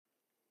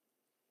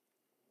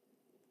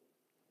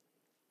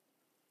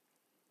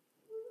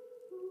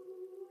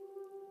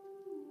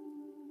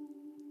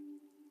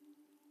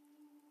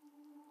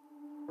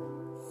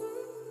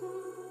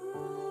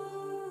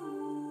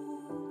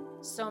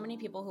So many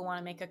people who want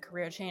to make a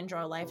career change or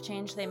a life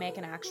change, they make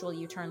an actual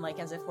U-turn, like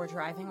as if we're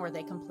driving, where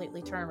they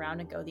completely turn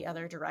around and go the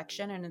other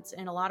direction. And it's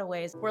in a lot of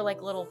ways, we're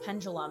like little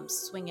pendulums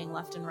swinging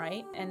left and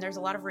right. And there's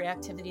a lot of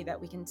reactivity that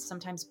we can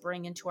sometimes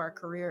bring into our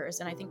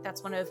careers. And I think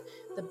that's one of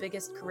the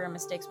biggest career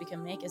mistakes we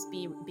can make is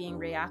being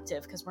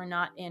reactive, because we're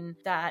not in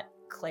that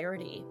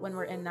clarity when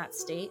we're in that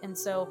state. And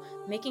so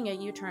making a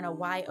U-turn, a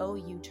YO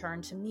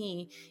U-turn, to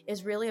me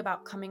is really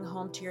about coming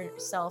home to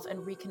yourself and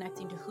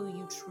reconnecting to who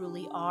you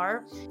truly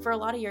are. For a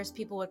lot of years,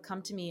 people would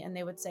come to me and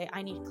they would say,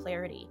 I need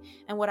clarity.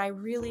 And what I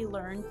really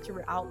learned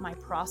throughout my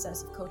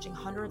process of coaching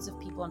hundreds of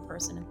people in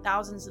person and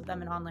thousands of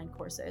them in online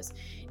courses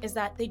is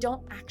that they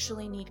don't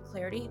actually need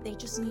clarity. They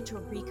just need to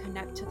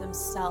reconnect to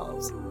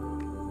themselves.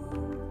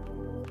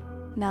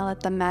 Now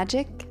let the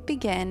magic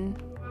begin.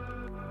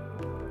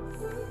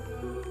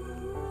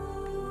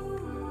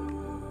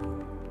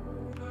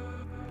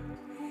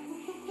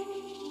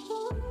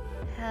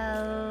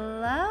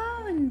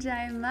 Hello,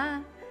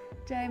 Jaima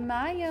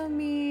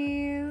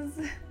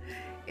Yomis.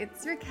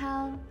 It's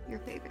Raquel, your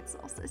favorite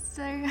soul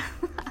sister.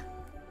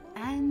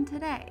 And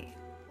today,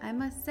 I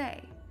must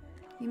say,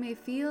 you may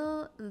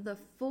feel the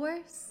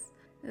force,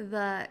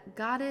 the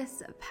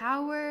goddess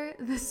power,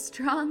 the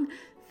strong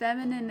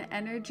feminine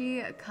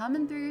energy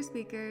coming through your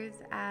speakers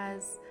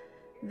as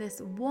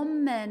this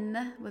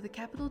woman with a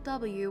capital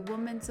W,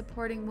 woman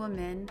supporting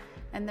woman,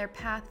 and their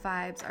path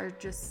vibes are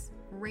just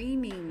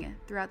reigning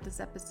throughout this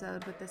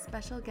episode with a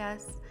special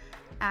guest,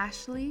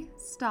 Ashley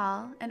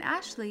Stahl. And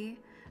Ashley,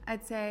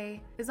 I'd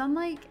say, is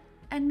unlike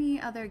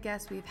any other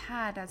guest we've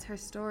had, as her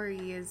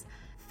story is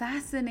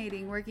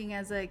fascinating, working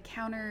as a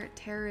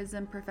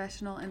counter-terrorism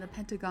professional in the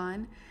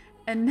Pentagon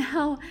and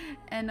now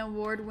an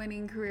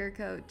award-winning career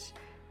coach.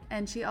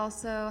 And she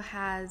also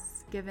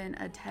has given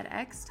a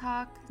TEDx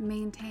talk,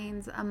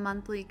 maintains a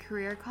monthly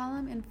career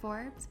column in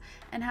Forbes,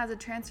 and has a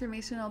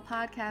transformational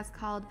podcast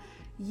called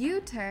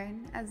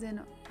U-Turn, as in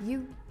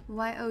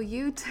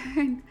U-Y-O-U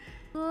turn,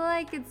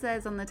 like it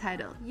says on the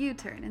title,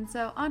 U-Turn. And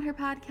so on her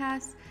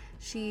podcast,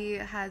 she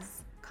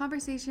has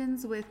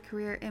conversations with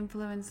career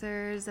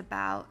influencers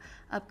about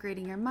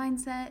upgrading your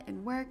mindset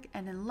in work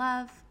and in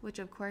love, which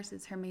of course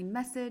is her main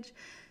message.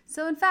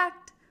 So in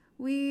fact,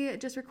 we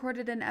just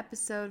recorded an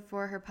episode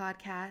for her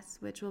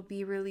podcast, which will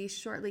be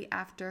released shortly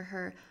after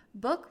her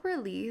book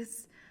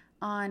release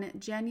on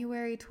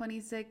January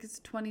 26,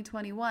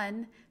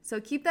 2021.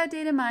 So keep that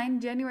date in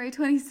mind, January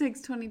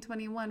 26,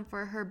 2021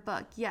 for her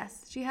book.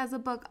 Yes, she has a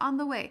book on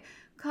the way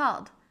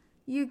called,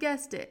 you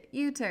guessed it,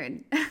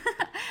 U-Turn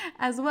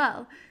as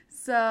well.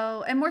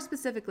 So, and more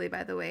specifically,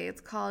 by the way,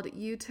 it's called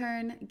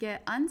U-Turn,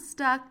 Get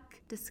Unstuck,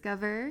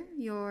 Discover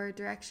Your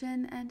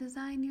Direction, and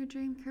Design Your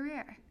Dream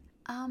Career.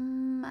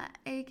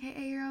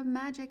 AKA your own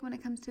magic when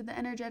it comes to the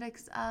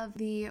energetics of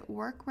the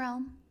work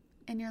realm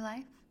in your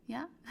life.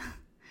 Yeah.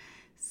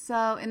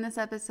 So in this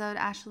episode,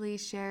 Ashley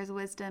shares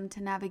wisdom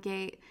to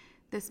navigate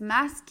this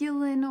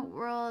masculine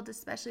world,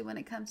 especially when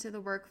it comes to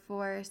the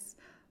workforce,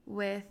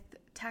 with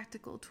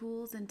tactical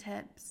tools and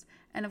tips.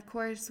 And of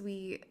course,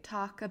 we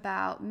talk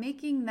about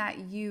making that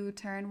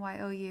U-turn,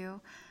 Y-O-U,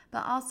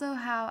 but also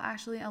how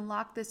Ashley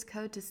unlocked this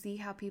code to see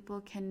how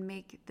people can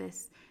make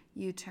this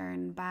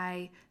U-turn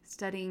by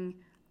studying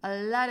a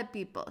lot of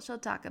people. She'll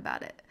talk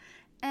about it.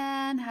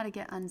 And how to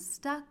get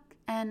unstuck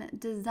and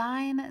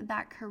design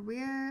that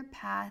career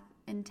path,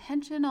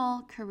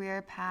 intentional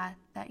career path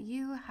that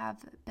you have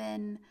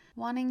been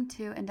wanting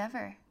to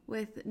endeavor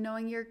with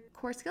knowing your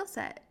core skill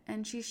set.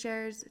 And she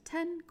shares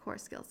 10 core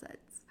skill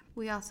sets.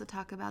 We also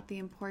talk about the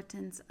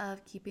importance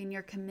of keeping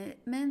your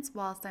commitments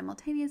while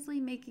simultaneously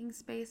making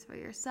space for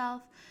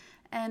yourself,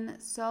 and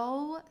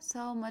so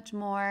much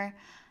more.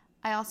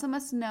 I also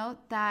must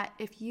note that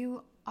if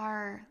you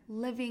are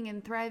living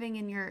and thriving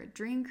in your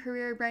dream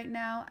career right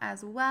now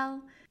as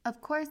well,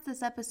 of course,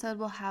 this episode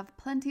will have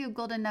plenty of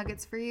golden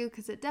nuggets for you,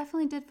 because it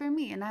definitely did for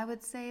me. And I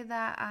would say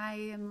that I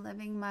am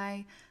living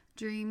my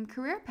dream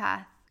career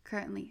path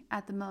currently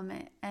at the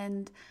moment.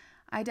 And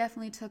I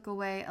definitely took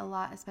away a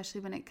lot,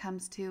 especially when it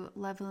comes to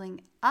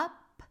leveling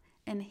up,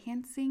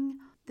 enhancing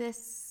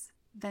this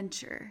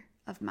venture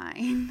of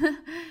mine.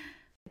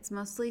 It's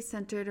mostly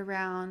centered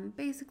around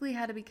basically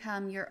how to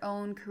become your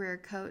own career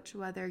coach,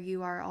 whether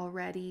you are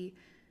already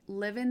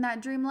living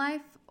that dream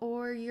life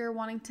or you're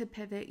wanting to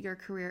pivot your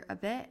career a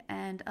bit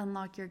and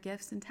unlock your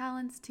gifts and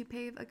talents to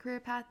pave a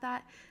career path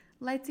that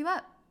lights you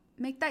up.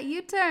 Make that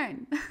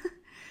U-turn.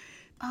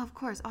 Oh, of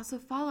course, also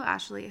follow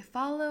Ashley.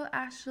 Follow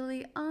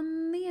Ashley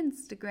on the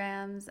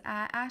Instagrams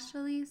at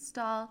Ashley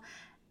Stahl,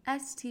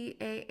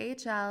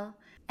 S-T-A-H-L,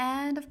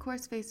 and of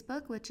course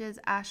Facebook, which is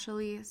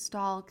Ashley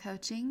Stahl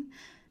Coaching.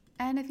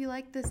 And if you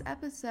like this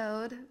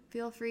episode,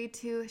 feel free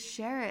to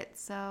share it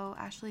so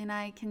Ashley and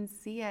I can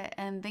see it,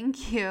 and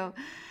thank you.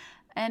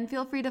 And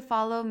feel free to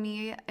follow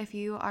me if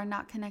you are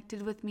not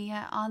connected with me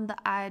on the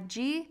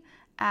IG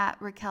at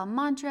Raquel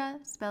Mantra.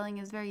 Spelling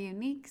is very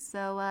unique,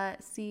 so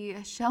see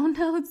show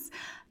notes.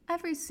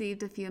 I've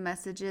received a few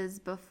messages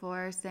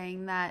before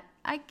saying that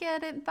I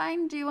couldn't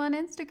find you on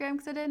Instagram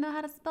because I didn't know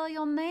how to spell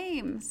your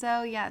name.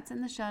 So yeah, it's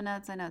in the show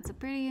notes. I know it's a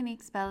pretty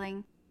unique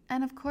spelling.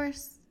 And of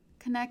course,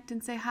 connect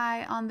and say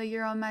hi on the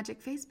Your Own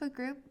Magic Facebook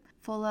group,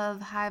 full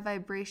of high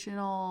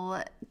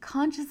vibrational,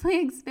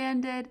 consciously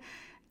expanded,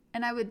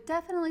 and I would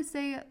definitely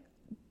say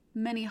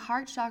many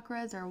heart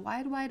chakras are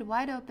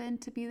wide open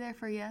to be there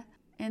for you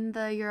in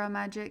the Your Own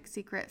Magic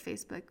secret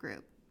Facebook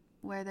group,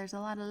 where there's a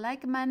lot of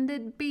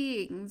like-minded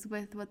beings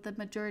with what the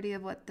majority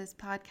of what this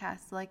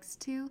podcast likes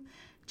to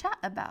chat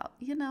about,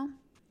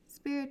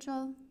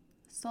 spiritual,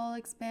 soul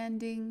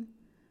expanding,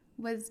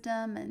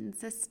 wisdom and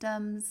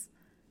systems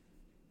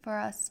for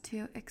us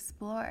to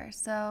explore.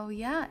 So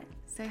yeah,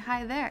 say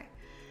hi there.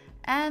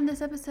 And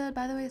this episode,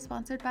 by the way, is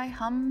sponsored by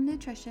Hum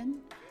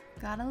Nutrition.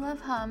 Gotta love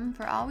Hum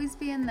for always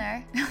being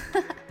there.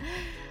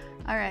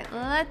 All right,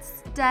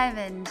 let's dive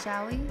in,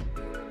 shall we?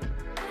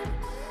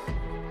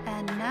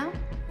 And now,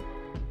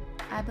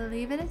 I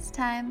believe it is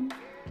time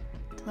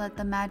to let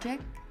the magic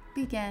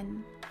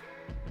begin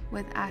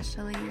with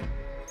Ashley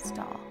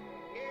Stahl.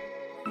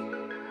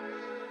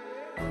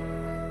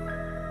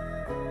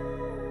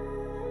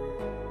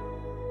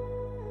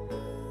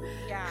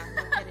 Yeah,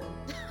 no kidding.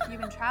 You've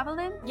been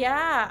traveling?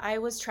 Yeah, I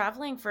was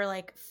traveling for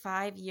like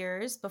 5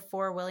 years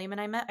before William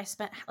and I met. I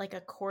spent like a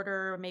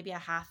quarter, maybe a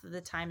half of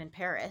the time in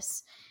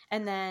Paris.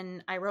 And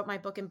then I wrote my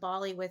book in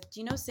Bali with, do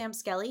you know Sam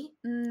Skelly?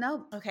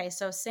 Nope. Okay,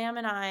 so Sam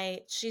and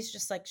I, she's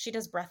just like, she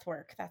does breath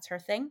work. That's her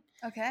thing.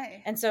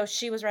 Okay. And so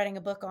she was writing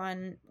a book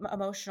on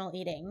emotional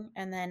eating.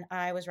 And then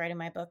I was writing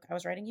my book. I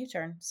was writing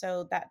U-Turn.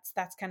 So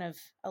that's kind of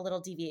a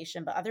little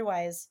deviation. But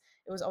otherwise,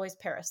 it was always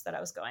Paris that I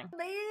was going.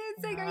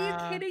 Amazing. Are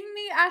you kidding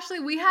me? Ashley,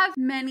 we have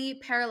many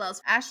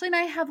parallels. Ashley and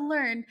I have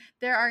learned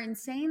there are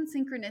insane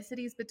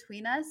synchronicities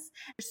between us.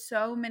 There's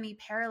so many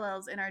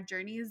parallels in our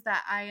journeys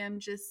that I am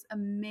just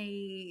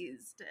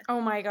amazed.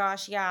 Oh my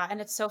gosh, yeah. And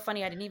it's so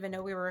funny. I didn't even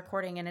know we were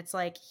recording, and it's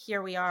like,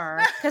 here we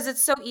are. Because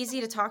it's so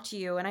easy to talk to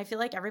you. And I feel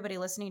like everybody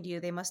listening to you,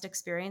 they must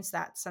experience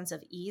that sense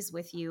of ease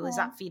with you. Is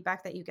that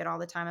feedback that you get all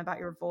the time about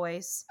your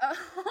voice?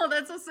 Oh,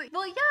 that's so sweet.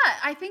 Well, yeah,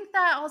 I think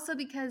that also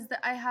because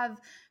I have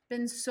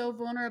been so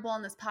vulnerable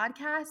on this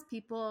podcast,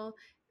 people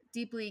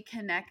deeply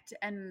connect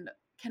and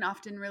can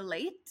often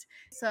relate.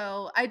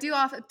 So I do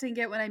often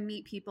get when I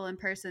meet people in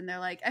person, they're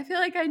like, I feel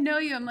like I know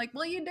you. I'm like,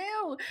 well, you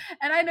do.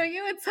 And I know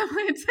you in some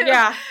way too.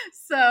 Yeah.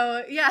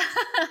 So yeah,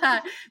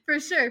 for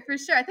sure.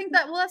 I think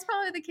that's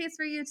probably the case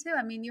for you too.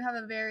 I mean, you have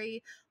a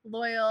very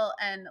loyal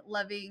and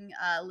loving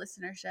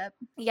listenership.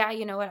 Yeah,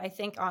 you know what I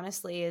think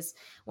honestly is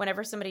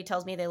whenever somebody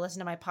tells me they listen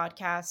to my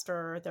podcast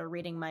or they're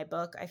reading my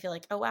book, I feel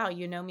like, oh wow,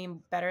 you know me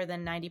better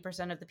than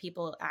 90% of the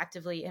people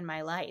actively in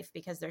my life,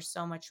 because there's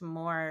so much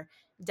more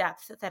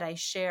depth that I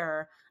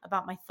share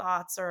about my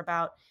thoughts or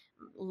about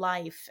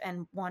life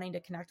and wanting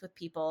to connect with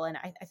people. And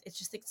it's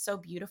just it's so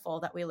beautiful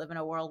that we live in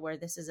a world where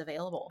this is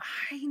available.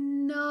 I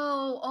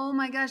know. Oh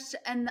my gosh.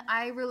 And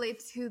I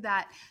relate to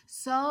that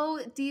so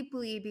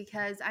deeply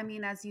because, I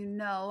mean, as you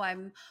know,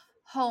 I'm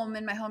home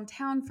in my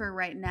hometown for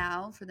right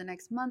now for the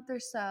next month or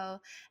so.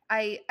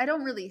 I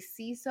don't really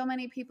see so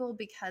many people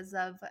because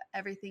of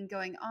everything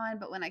going on,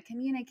 but when I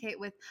communicate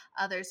with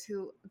others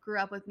who grew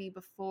up with me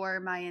before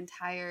my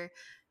entire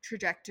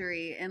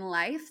trajectory in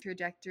life,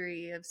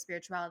 trajectory of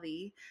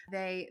spirituality,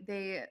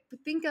 they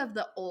think of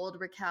the old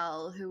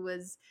Raquel who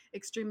was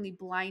extremely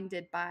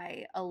blinded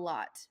by a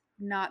lot,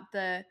 not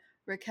the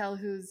Raquel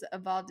who's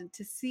evolved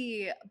to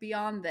see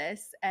beyond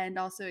this and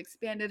also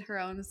expanded her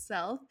own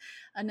self,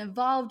 an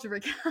evolved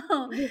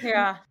Raquel.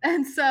 Yeah.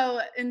 And so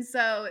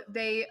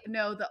they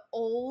know the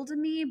old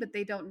me, but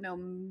they don't know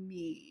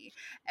me.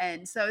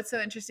 And so it's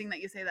so interesting that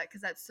you say that,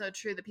 because that's so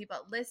true. The people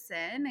that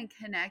listen and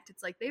connect,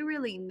 it's like they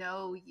really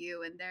know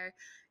you and they're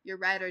your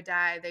ride or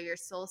die. They're your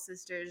soul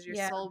sisters,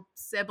 your soul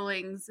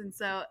siblings. And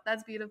so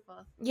that's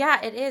beautiful. Yeah,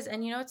 it is.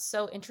 And you know, what's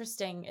so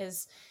interesting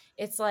is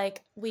it's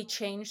like we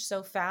change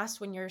so fast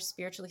when you're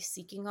spiritually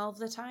seeking all of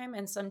the time.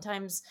 And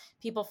sometimes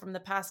people from the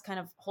past kind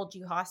of hold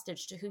you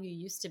hostage to who you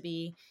used to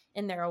be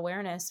in their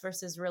awareness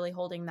versus really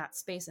holding that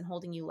space and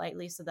holding you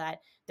lightly so that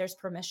there's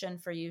permission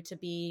for you to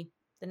be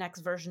the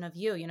next version of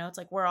you. You know, it's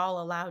like we're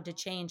all allowed to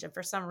change. And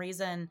for some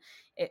reason,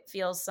 it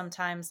feels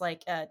sometimes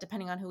like,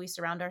 depending on who we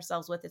surround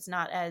ourselves with, it's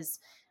not as,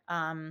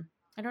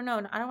 I don't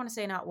know. I don't want to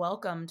say not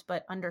welcomed,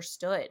 but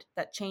understood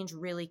that change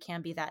really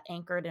can be that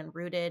anchored and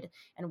rooted,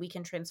 and we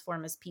can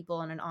transform as people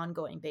on an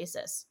ongoing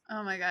basis.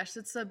 Oh my gosh,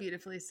 that's so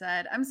beautifully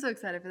said. I'm so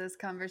excited for this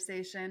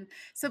conversation.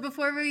 So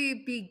before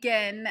we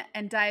begin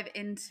and dive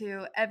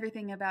into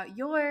everything about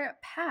your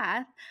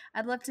path,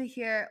 I'd love to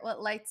hear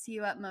what lights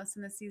you up most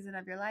in the season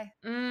of your life.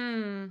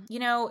 You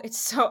know,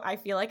 I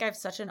feel like I have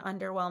such an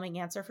underwhelming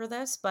answer for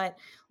this, but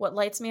what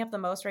lights me up the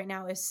most right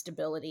now is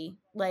stability.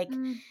 Like,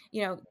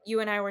 you know, you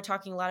and I were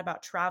talking a lot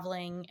about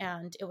traveling,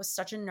 and it was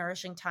such a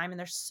nourishing time. And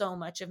there's so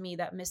much of me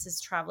that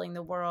misses traveling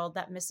the world,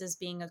 that misses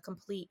being a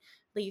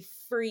completely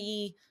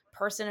free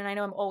person. And I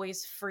know I'm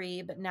always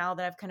free, but now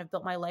that I've kind of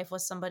built my life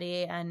with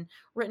somebody and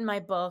written my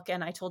book,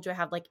 and I told you I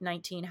have like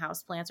 19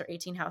 houseplants or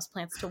 18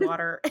 houseplants to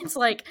water, it's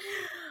like,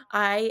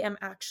 I am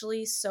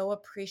actually so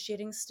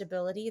appreciating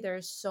stability.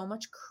 There's so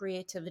much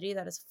creativity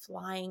that is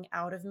flying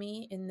out of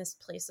me in this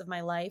place of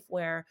my life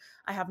where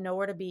I have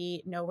nowhere to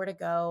be, nowhere to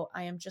go.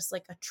 I am just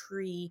like a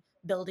tree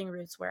building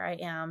roots where I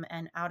am,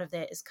 and out of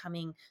it is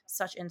coming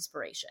such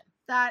inspiration.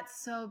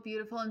 That's so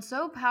beautiful and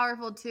so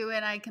powerful too.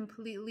 And I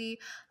completely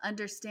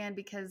understand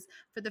because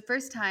for the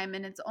first time,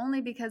 and it's only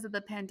because of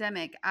the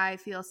pandemic, I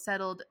feel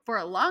settled for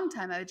a long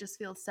time. I just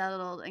feel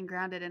settled and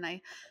grounded. And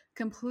I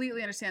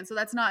completely understand. So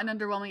that's not an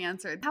underwhelming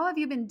answer. How have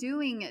you been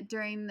doing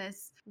during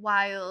this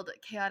wild,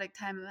 chaotic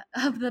time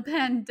of the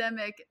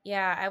pandemic?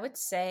 Yeah, I would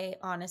say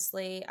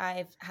honestly,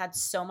 I've had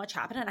so much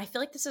happen. And I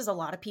feel like this is a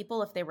lot of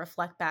people, if they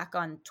reflect back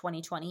on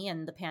 2020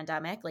 and the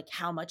pandemic, like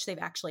how much they've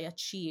actually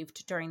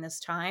achieved during this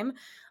time.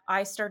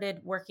 I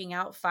started working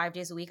out 5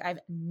 days a week. I've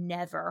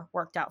never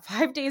worked out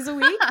 5 days a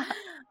week.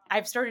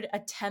 I've started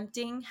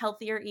attempting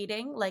healthier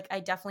eating. Like I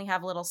definitely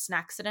have a little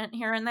snack accident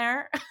here and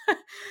there.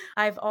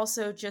 I've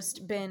also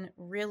just been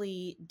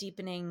really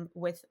deepening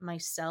with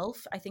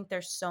myself. I think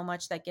there's so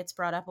much that gets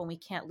brought up when we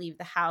can't leave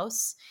the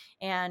house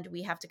and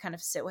we have to kind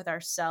of sit with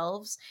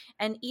ourselves.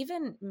 And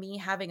even me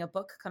having a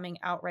book coming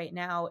out right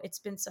now, it's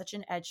been such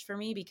an edge for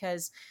me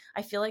because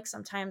I feel like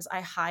sometimes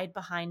I hide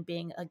behind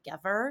being a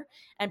giver.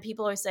 And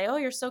people always say, "Oh,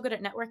 you're so good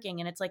at networking."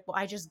 And it's like, well,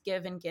 I just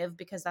give and give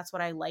because that's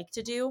what I like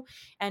to do.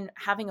 And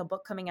having a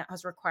book coming out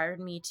has required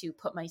me to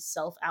put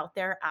myself out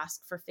there,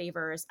 ask for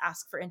favors,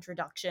 ask for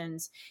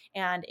introductions.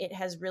 And it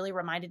has really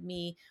reminded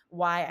me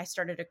why I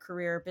started a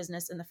career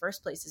business in the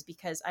first place, is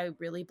because I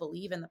really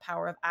believe in the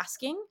power of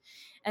asking.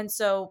 And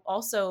so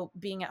also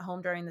being at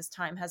home during this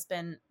time has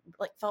been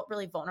like felt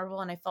really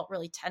vulnerable, and I felt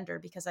really tender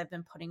because I've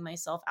been putting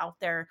myself out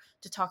there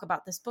to talk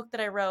about this book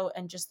that I wrote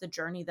and just the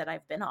journey that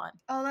I've been on.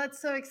 Oh,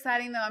 that's so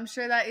exciting, though. I'm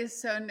sure that is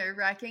so nerve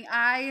wracking.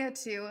 I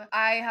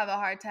have a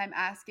hard time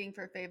asking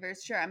for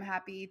favors. Sure, I'm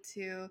happy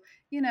to,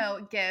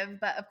 give,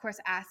 but of course,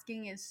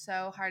 asking is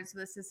so hard. So,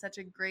 this is such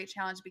a great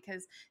challenge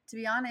because, to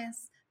be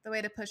honest, the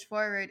way to push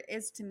forward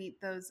is to meet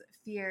those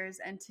fears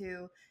and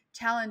to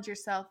challenge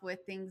yourself with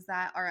things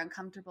that are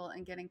uncomfortable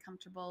and getting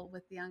comfortable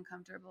with the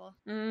uncomfortable.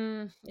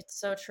 It's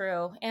so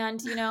true. And,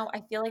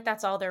 I feel like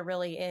that's all there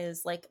really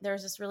is. Like,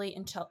 there's this really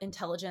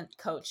intelligent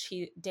coach,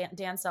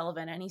 Dan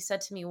Sullivan, and he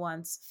said to me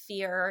once,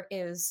 fear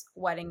is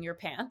wetting your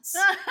pants.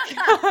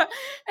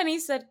 And he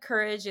said,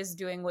 courage is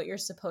doing what you're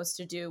supposed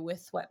to do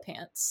with wet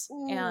pants.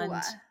 Ooh.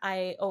 And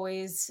I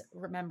always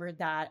remembered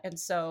that. And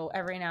so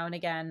every now and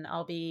again,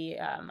 I'll be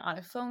on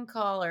a phone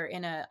call or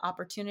in an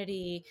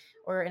opportunity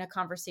or in a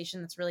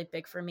conversation that's really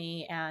big for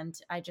me. And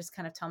I just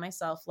kind of tell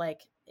myself,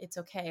 like, it's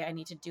okay. I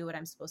need to do what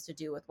I'm supposed to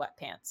do with wet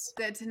pants.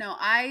 Good to know.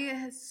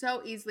 I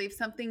so easily, if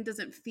something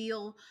doesn't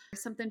feel,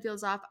 something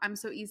feels off, I'm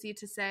so easy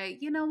to say,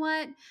 you know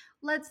what,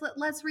 let's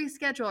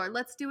reschedule or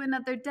let's do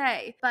another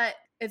day. But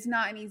it's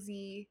not an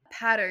easy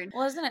pattern.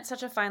 Well, isn't it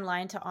such a fine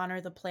line to honor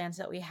the plans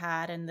that we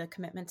had and the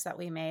commitments that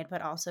we made,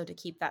 but also to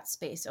keep that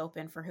space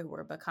open for who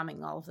we're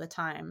becoming all of the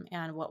time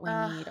and what we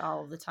need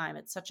all of the time?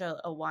 It's such a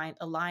line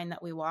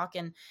that we walk.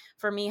 And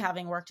for me,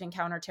 having worked in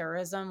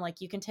counterterrorism, like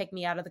you can take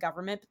me out of the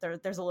government,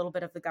 but there's a little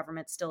bit of the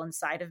government still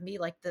inside of me,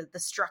 like the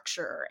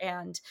structure,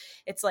 and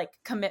it's like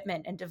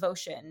commitment and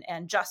devotion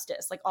and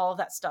justice, like all of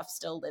that stuff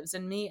still lives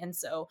in me. And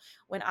so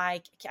when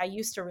I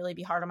used to really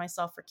be hard on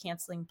myself for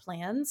canceling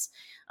plans,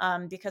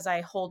 because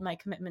I hold my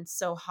commitments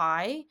so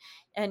high.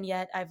 And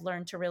yet I've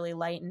learned to really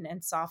lighten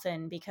and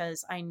soften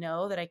because I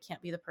know that I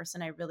can't be the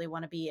person I really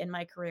want to be in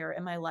my career,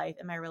 in my life,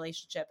 in my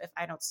relationship if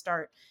I don't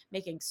start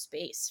making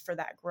space for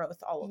that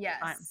growth all of the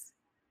time.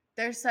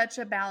 There's such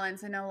a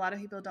balance. I know a lot of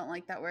people don't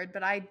like that word,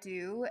 but I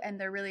do.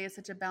 And there really is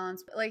such a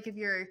balance. Like if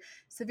you're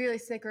severely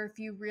sick or if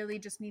you really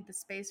just need the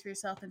space for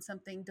yourself and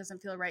something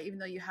doesn't feel right, even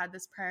though you had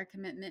this prior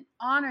commitment,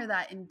 honor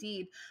that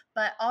indeed.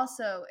 But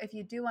also, if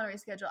you do want to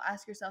reschedule,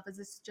 ask yourself, is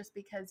this just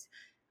because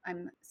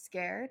I'm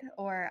scared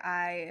or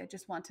I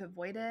just want to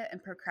avoid it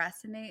and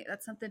procrastinate?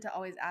 That's something to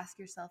always ask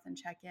yourself and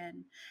check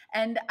in.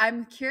 And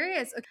I'm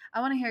curious, I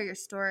want to hear your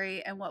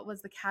story and what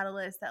was the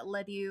catalyst that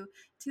led you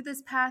to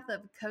this path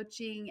of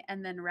coaching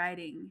and then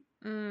writing?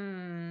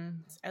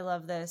 I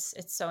love this.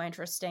 It's so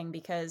interesting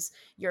because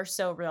you're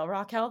so real,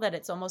 Raquel, that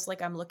it's almost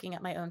like I'm looking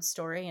at my own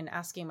story and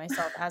asking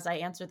myself as I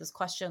answer this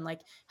question,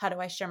 like, how do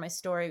I share my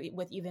story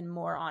with even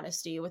more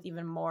honesty, with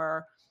even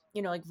more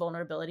like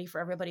vulnerability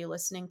for everybody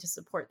listening to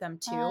support them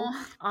too.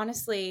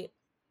 Honestly,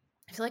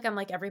 I feel like I'm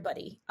like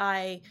everybody.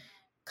 I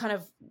kind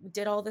of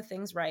did all the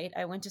things right.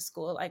 I went to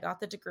school, I got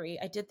the degree,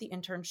 I did the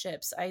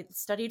internships, I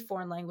studied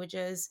foreign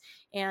languages,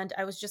 and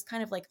I was just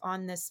kind of like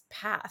on this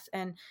path.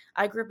 And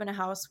I grew up in a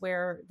house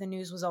where the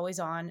news was always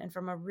on. And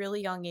from a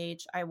really young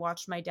age, I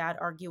watched my dad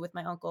argue with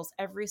my uncles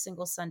every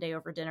single Sunday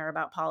over dinner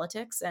about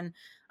politics. And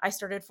I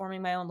started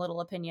forming my own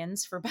little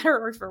opinions, for better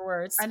or for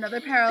worse.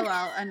 Another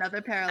parallel.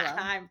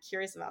 I'm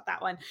curious about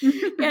that one.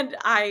 And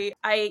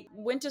I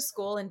went to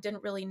school and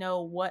didn't really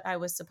know what I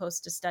was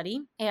supposed to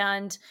study.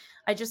 And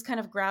I just kind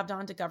of grabbed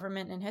onto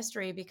government and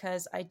history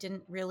because I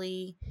didn't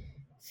really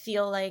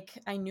feel like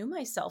I knew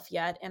myself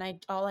yet.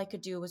 And all I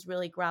could do was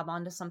really grab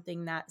onto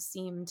something that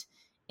seemed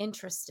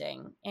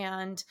interesting.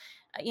 And,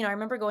 I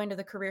remember going to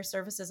the career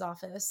services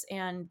office,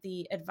 and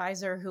the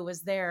advisor who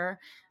was there,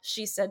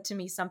 she said to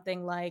me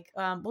something like,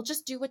 well,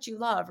 just do what you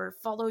love or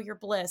follow your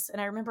bliss.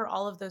 And I remember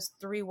all of those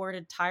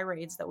 3-worded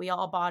tirades that we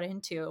all bought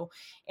into.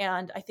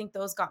 And I think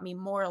those got me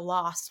more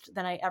lost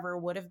than I ever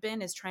would have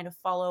been, is trying to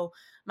follow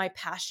my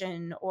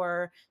passion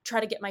or try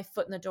to get my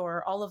foot in the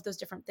door, all of those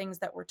different things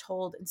that were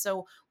told. And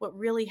so what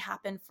really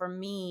happened for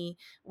me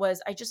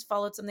was I just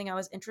followed something I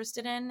was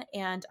interested in,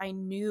 and I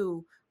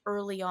knew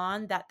early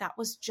on that that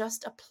was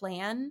just a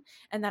plan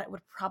and that it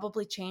would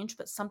probably change,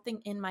 but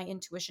something in my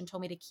intuition told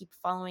me to keep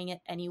following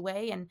it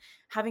anyway. And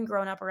having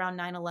grown up around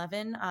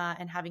 9/11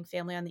 and having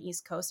family on the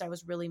East Coast, I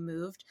was really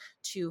moved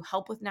to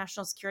help with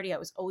national security. I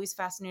was always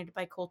fascinated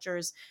by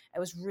cultures. I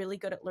was really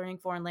good at learning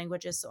foreign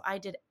languages. So I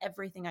did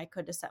everything I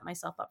could to set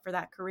myself up for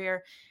that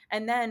career.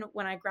 And then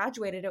when I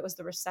graduated, it was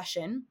the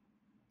recession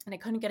and I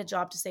couldn't get a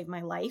job to save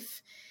my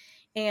life.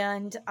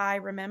 And I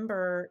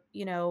remember,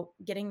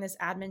 getting this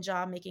admin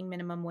job, making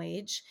minimum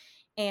wage.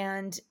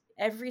 And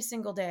every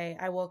single day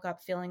I woke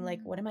up feeling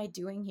like, what am I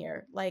doing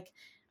here? Like,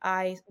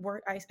 I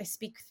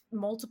speak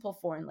multiple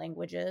foreign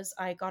languages.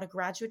 I got a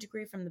graduate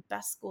degree from the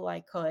best school I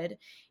could,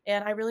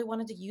 and I really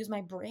wanted to use my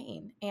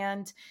brain.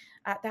 And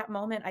at that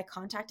moment, I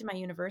contacted my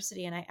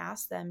university and I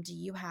asked them, do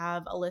you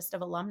have a list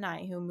of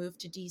alumni who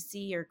moved to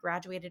DC or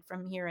graduated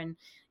from here and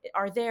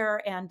are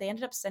there? And they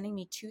ended up sending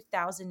me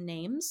 2,000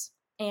 names.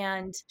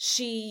 And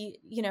she,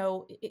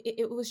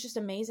 it was just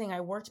amazing. I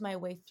worked my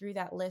way through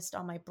that list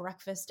on my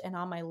breakfast and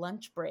on my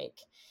lunch break.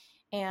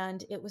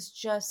 And it was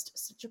just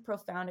such a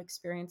profound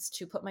experience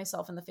to put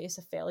myself in the face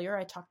of failure.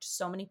 I talked to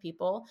so many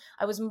people.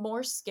 I was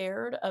more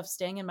scared of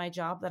staying in my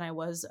job than I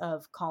was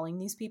of calling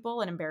these people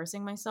and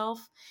embarrassing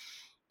myself.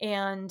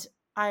 And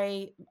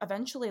I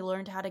eventually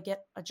learned how to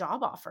get a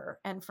job offer.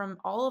 And from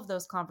all of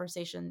those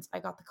conversations, I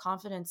got the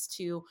confidence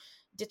to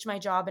ditch my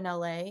job in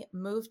LA,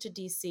 move to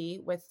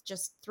DC with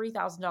just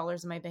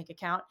 $3,000 in my bank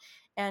account.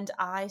 And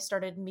I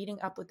started meeting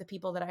up with the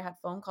people that I had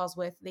phone calls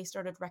with. They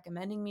started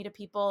recommending me to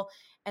people.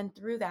 And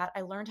through that,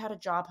 I learned how to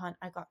job hunt.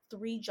 I got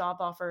 3 job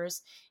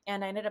offers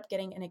and I ended up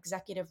getting an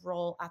executive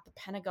role at the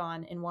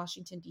Pentagon in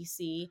Washington,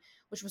 DC,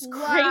 which was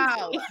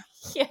Wow. crazy.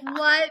 Yeah.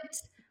 What?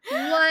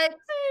 I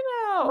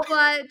know.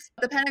 What?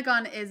 The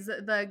Pentagon is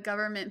the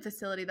government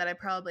facility that I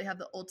probably have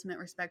the ultimate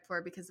respect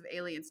for because of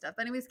alien stuff.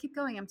 But anyways, keep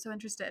going. I'm so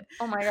interested.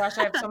 Oh my gosh,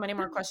 I have so many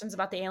more questions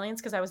about the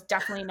aliens because I was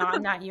definitely not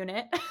in that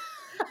unit.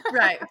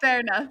 Right. Fair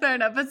enough.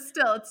 But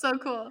still, it's so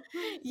cool.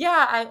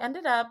 Yeah, I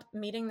ended up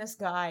meeting this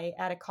guy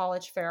at a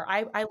college fair.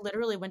 I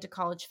literally went to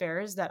college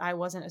fairs that I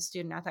wasn't a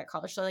student at that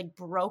college. So I like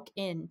broke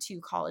into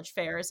college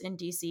fairs in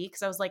DC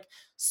because I was like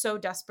so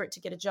desperate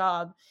to get a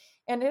job.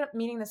 Ended up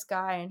meeting this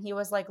guy and he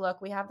was like,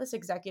 look, we have this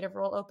executive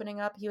role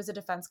opening up. He was a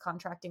defense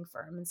contracting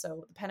firm. And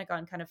so the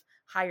Pentagon kind of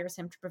hires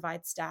him to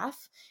provide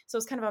staff. So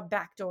it's kind of a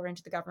backdoor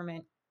into the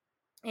government.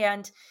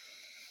 And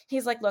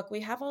he's like, look, we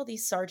have all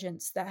these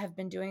sergeants that have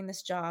been doing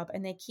this job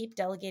and they keep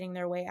delegating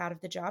their way out of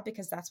the job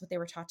because that's what they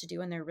were taught to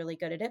do and they're really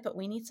good at it. But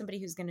we need somebody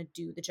who's going to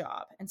do the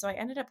job. And so I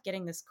ended up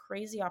getting this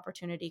crazy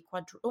opportunity,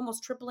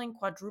 almost tripling,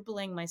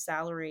 quadrupling my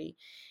salary,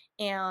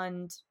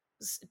 and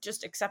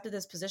just accepted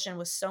this position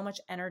with so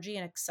much energy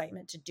and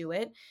excitement to do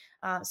it.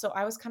 So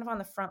I was kind of on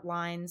the front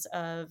lines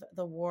of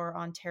the war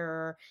on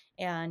terror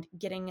and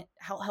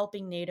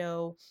helping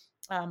NATO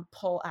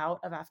pull out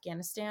of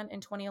Afghanistan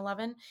in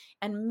 2011.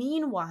 And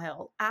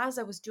meanwhile, as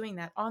I was doing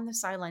that on the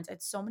sidelines, I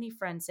had so many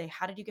friends say,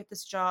 how did you get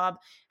this job?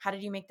 How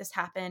did you make this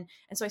happen?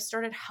 And so I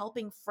started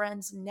helping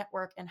friends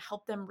network and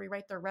help them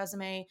rewrite their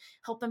resume,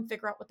 help them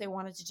figure out what they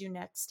wanted to do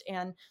next.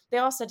 And they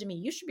all said to me,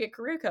 you should be a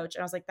career coach.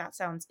 And I was like, that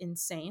sounds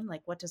insane.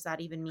 Like, what does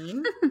that even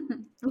mean?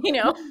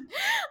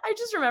 I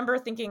just remember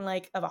thinking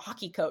like of a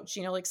hockey coach,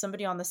 like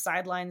somebody on the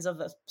sidelines of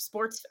a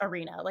sports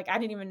arena. Like I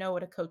didn't even know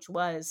what a coach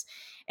was.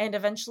 And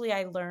eventually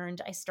I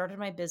started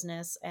my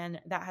business,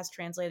 and that has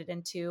translated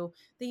into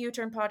the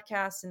U-Turn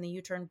podcast and the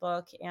U-Turn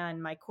book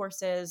and my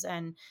courses.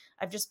 And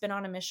I've just been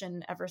on a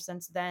mission ever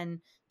since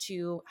then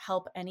to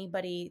help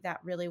anybody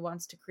that really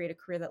wants to create a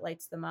career that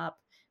lights them up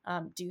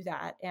do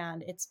that.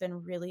 And it's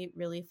been really,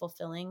 really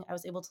fulfilling. I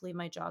was able to leave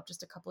my job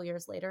just a couple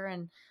years later,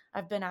 and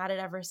I've been at it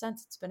ever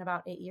since. It's been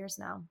about 8 years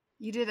now.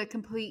 You did a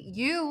complete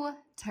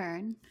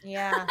U-turn.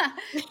 Yeah.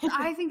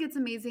 I think it's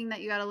amazing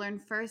that you got to learn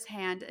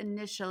firsthand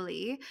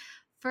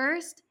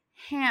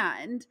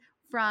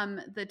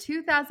from the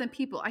 2,000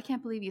 people. I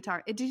can't believe you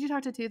talked. Did you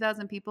talk to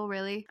 2,000 people,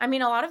 really? I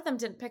mean, a lot of them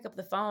didn't pick up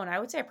the phone.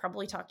 I would say I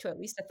probably talked to at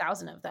least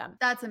 1,000 of them.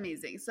 That's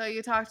amazing. So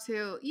you talked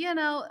to,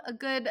 a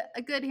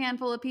good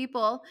handful of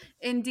people,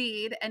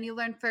 indeed, and you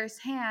learned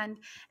firsthand.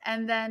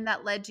 And then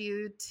that led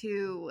you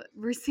to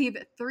receive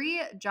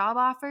 3 job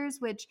offers,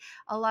 which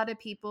a lot of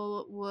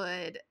people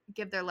would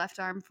give their left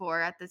arm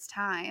for at this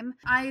time.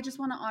 I just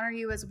want to honor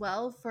you as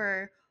well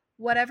for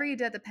whatever you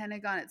did at the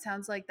Pentagon, it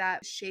sounds like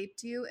that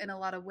shaped you in a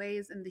lot of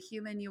ways, and the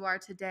human you are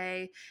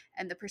today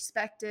and the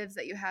perspectives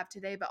that you have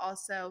today, but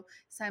also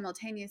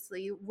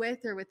simultaneously, with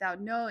or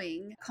without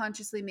knowing,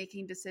 consciously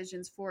making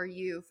decisions for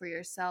you, for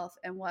yourself,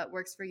 and what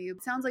works for you.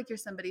 It sounds like you're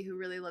somebody who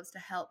really loves to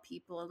help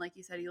people. And like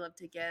you said, you love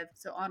to give.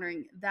 So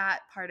honoring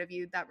that part of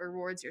you that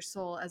rewards your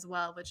soul as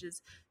well, which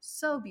is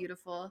so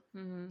beautiful.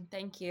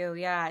 Thank you.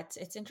 Yeah,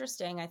 it's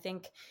interesting. I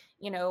think,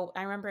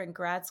 I remember in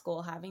grad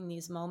school having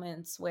these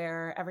moments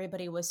where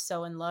everybody was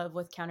so in love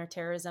with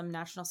counterterrorism,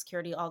 national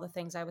security, all the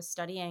things I was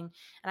studying.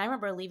 And I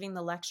remember leaving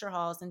the lecture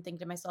halls and thinking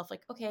to myself,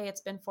 like, okay,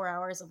 it's been 4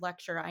 hours of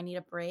lecture. I need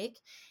a break.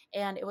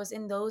 And it was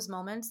in those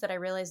moments that I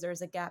realized there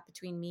was a gap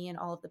between me and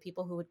all of the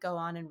people who would go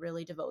on and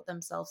really devote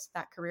themselves to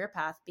that career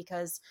path,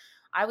 because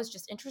I was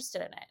just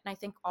interested in it. And I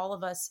think all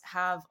of us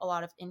have a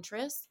lot of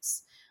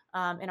interests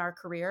in our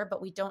career,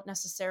 but we don't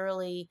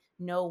necessarily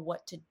know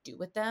what to do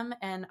with them.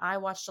 And I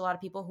watched a lot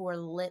of people who were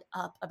lit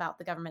up about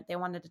the government. They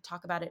wanted to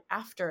talk about it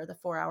after the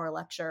 4-hour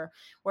lecture.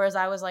 Whereas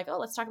I was like, oh,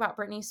 let's talk about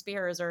Britney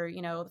Spears, or,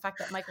 the fact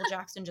that Michael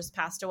Jackson just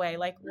passed away,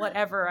 like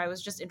whatever. I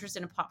was just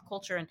interested in pop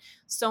culture and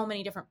so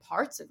many different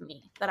parts of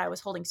me that I was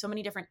holding, so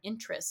many different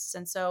interests.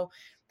 And so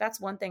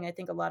that's one thing I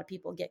think a lot of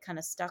people get kind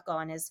of stuck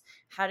on, is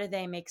how do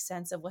they make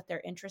sense of what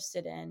they're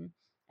interested in,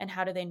 and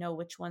how do they know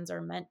which ones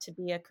are meant to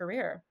be a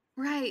career?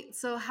 Right.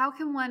 So, how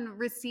can one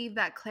receive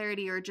that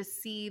clarity or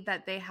just see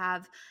that they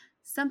have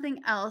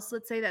something else?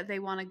 Let's say that they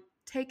want to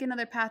take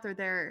another path, or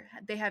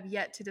they have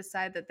yet to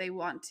decide that they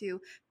want to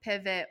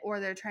pivot, or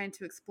they're trying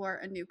to explore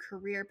a new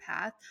career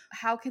path.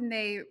 How can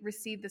they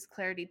receive this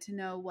clarity to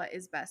know what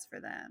is best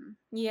for them?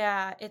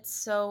 Yeah,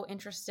 it's so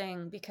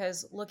interesting,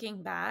 because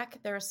looking back,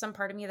 there was some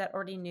part of me that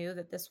already knew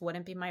that this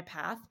wouldn't be my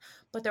path,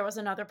 but there was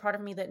another part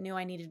of me that knew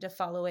I needed to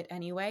follow it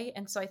anyway.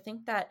 And so I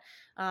think that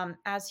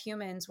as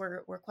humans,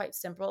 we're quite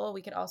simple.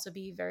 We could also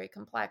be very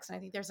complex. And I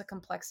think there's a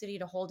complexity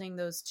to holding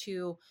those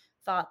two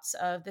thoughts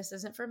of, this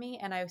isn't for me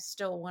and I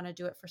still want to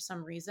do it for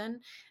some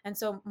reason. And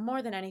so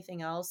more than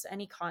anything else,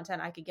 any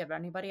content I could give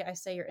anybody, I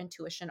say your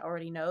intuition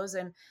already knows.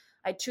 And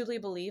I truly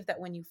believe that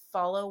when you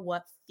follow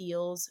what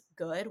feels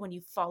good, when you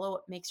follow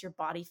what makes your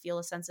body feel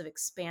a sense of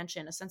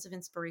expansion, a sense of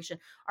inspiration,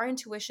 our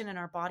intuition and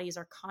our bodies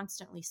are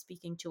constantly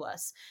speaking to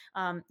us.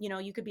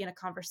 You could be in a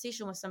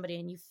conversation with somebody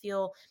and you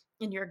feel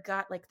in your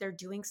gut like they're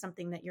doing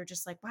something that you're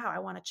just like, wow, I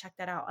want to check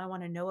that out. I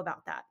want to know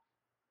about that.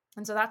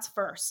 And so that's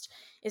first,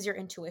 is your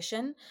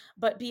intuition.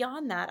 But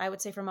beyond that, I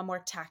would say from a more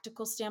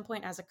tactical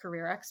standpoint, as a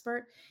career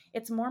expert,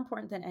 it's more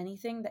important than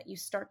anything that you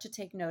start to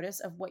take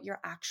notice of what your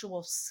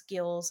actual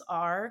skills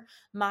are.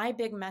 My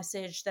big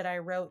message that I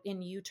wrote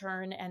in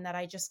U-Turn, and that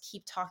I just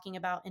keep talking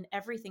about in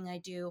everything I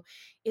do,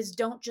 is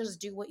don't just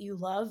do what you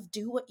love,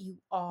 do what you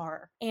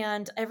are.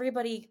 And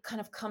everybody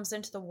kind of comes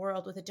into the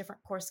world with a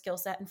different core skill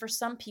set. And for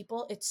some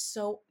people, it's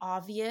so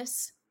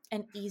obvious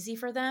and easy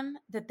for them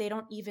that they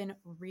don't even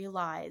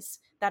realize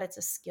that it's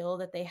a skill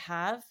that they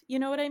have. You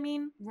know what I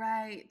mean?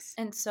 Right.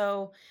 And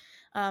so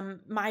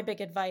my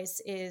big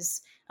advice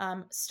is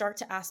start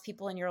to ask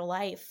people in your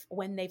life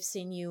when they've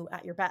seen you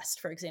at your best,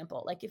 for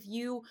example. Like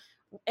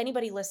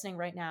anybody listening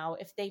right now,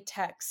 if they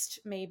text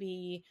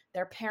maybe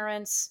their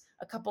parents,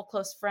 a couple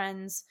close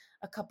friends,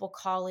 a couple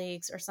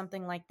colleagues, or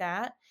something like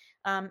that,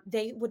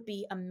 they would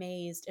be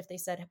amazed if they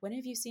said, when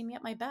have you seen me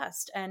at my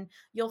best? And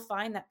you'll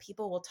find that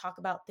people will talk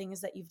about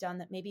things that you've done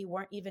that maybe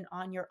weren't even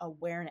on your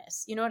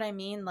awareness. You know what I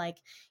mean? Like,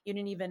 you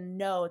didn't even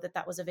know that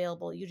that was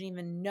available. You didn't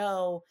even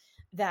know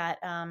that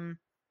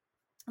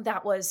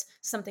that was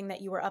something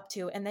that you were up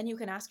to. And then you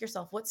can ask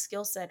yourself, what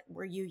skill set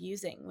were you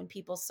using when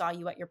people saw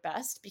you at your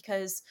best?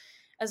 Because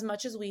as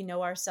much as we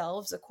know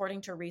ourselves, according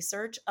to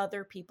research,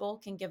 other people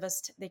can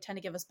they tend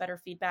to give us better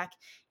feedback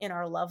in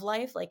our love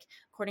life. Like,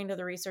 according to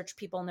the research,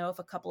 people know if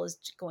a couple is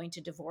going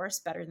to divorce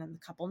better than the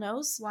couple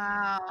knows.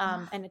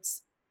 Wow. And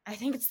I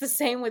think it's the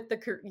same with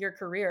your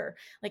career.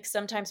 Like,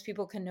 sometimes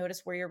people can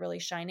notice where you're really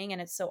shining,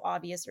 and it's so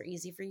obvious or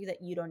easy for you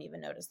that you don't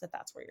even notice that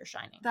that's where you're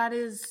shining. That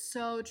is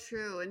so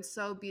true and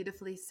so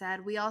beautifully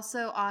said. We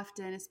also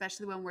often,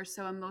 especially when we're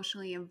so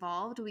emotionally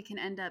involved, we can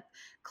end up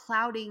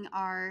clouding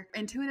our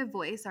intuitive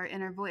voice, our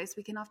inner voice.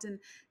 We can often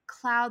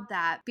cloud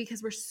that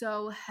because we're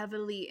so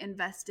heavily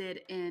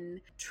invested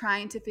in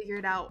trying to figure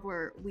it out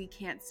where we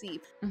can't see.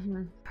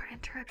 Our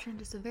interruption,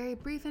 just a very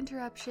brief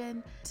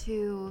interruption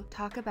to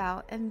talk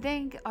about and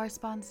thank our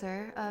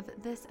sponsor of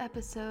this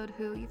episode,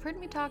 who you've heard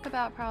me talk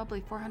about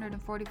probably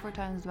 444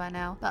 times by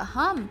now, but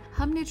Hum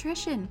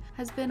Nutrition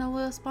has been a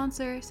loyal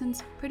sponsor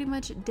since pretty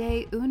much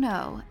day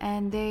uno,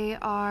 and they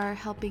are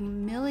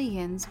helping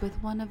millions with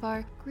one of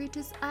our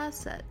greatest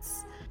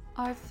assets,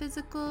 our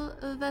physical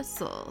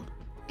vessel.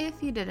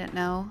 If you didn't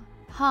know,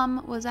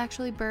 Hum was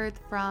actually birthed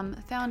from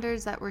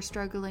founders that were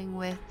struggling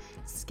with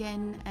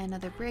skin and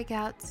other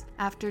breakouts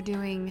after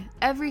doing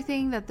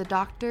everything that the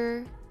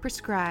doctor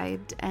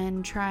prescribed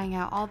and trying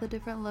out all the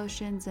different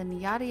lotions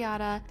and yada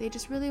yada. They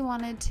just really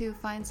wanted to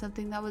find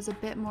something that was a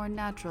bit more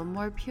natural,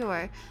 more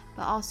pure,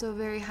 but also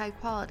very high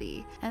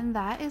quality. And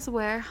that is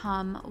where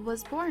Hum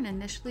was born,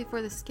 initially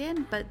for the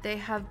skin, but they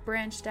have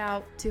branched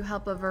out to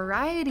help a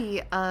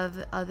variety of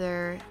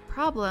other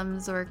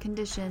problems or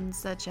conditions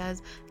such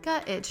as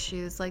gut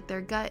issues, like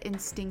their Gut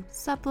Instinct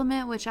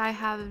supplement, which I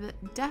have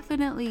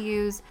definitely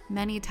used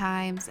many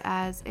times,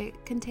 as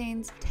it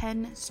contains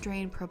 10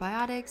 strain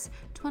probiotics,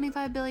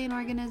 25 billion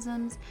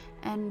organisms,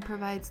 and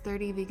provides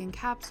 30 vegan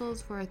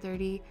capsules for a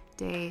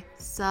 30-day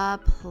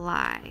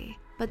supply.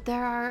 But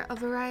there are a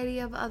variety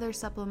of other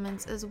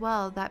supplements as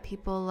well that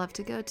people love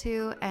to go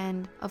to,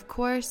 and of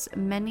course,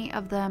 many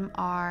of them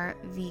are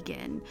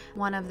vegan.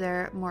 One of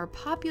their more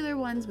popular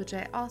ones, which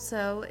I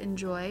also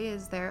enjoy,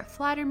 is their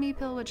Flatter Me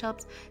pill, which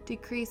helps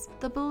decrease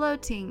the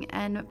bloating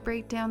and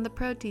break down the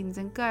proteins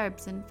and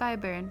carbs and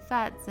fiber and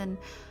fats and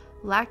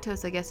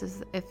lactose, I guess,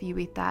 is if you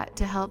eat that,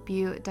 to help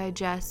you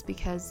digest,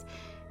 because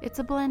it's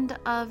a blend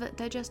of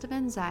digestive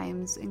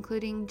enzymes,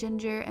 including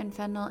ginger and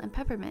fennel and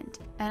peppermint.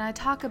 And I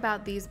talk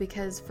about these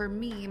because for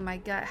me, my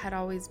gut had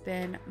always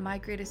been my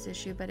greatest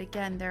issue. But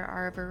again, there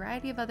are a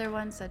variety of other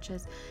ones such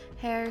as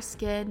hair,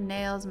 skin,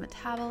 nails,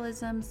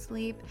 metabolism,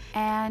 sleep,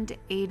 and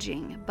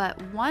aging.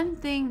 But one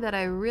thing that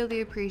I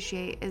really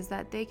appreciate is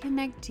that they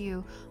connect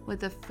you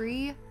with a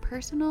free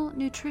personal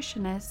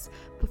nutritionist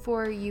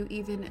before you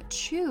even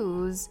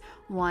choose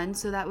one,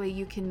 so that way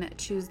you can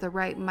choose the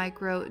right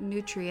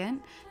micronutrient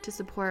to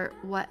support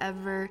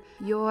whatever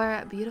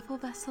your beautiful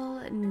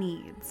vessel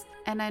needs.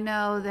 And I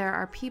know there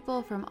are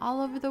people from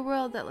all over the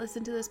world that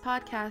listen to this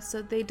podcast,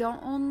 so they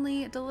don't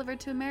only deliver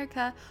to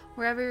America.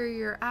 Wherever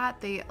you're at,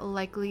 they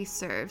likely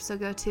serve. So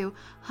go to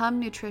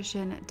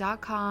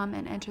humnutrition.com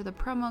and enter the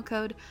promo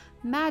code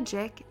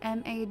MAGIC,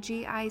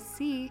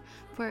 MAGIC,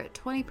 for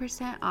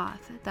 20%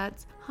 off.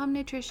 That's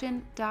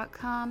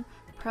humnutrition.com,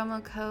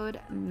 promo code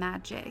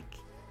MAGIC.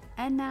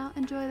 And now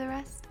enjoy the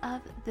rest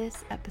of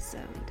this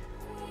episode.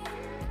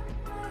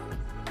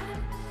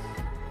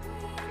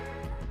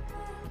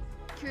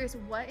 Curious,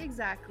 what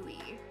exactly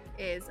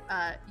is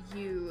a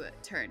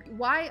U-turn?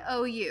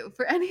 Y-O-U,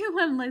 for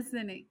anyone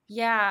listening.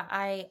 Yeah,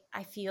 I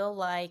feel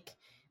like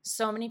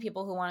so many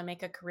people who want to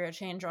make a career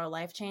change or a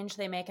life change,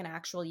 they make an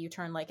actual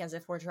U-turn, like as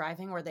if we're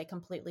driving, where they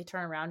completely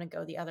turn around and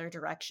go the other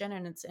direction.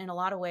 And it's, in a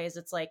lot of ways,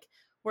 it's like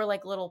we're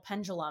like little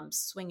pendulums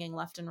swinging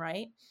left and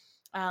right.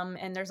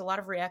 And there's a lot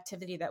of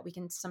reactivity that we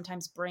can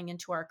sometimes bring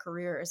into our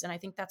careers. And I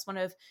think that's one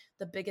of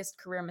the biggest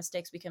career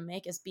mistakes we can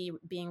make, is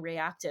being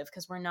reactive,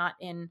 because we're not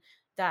in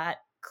that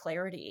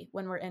clarity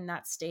when we're in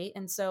that state.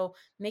 And so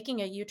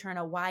making a U-turn,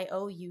 a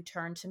Y-O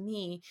U-turn, to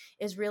me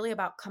is really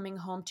about coming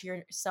home to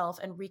yourself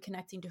and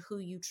reconnecting to who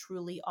you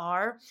truly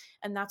are.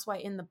 And that's why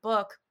in the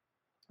book,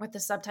 with the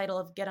subtitle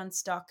of Get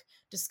Unstuck,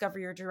 Discover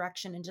Your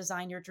Direction, and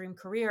Design Your Dream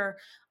Career,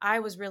 I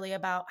was really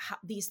about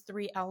these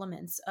three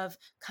elements of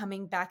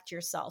coming back to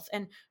yourself.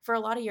 And for a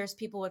lot of years,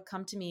 people would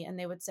come to me and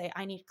they would say,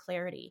 I need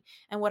clarity.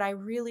 And what I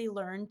really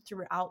learned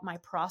throughout my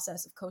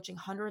process of coaching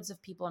hundreds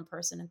of people in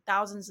person and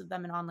thousands of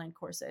them in online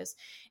courses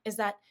is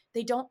that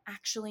they don't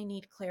actually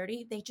need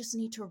clarity. They just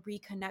need to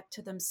reconnect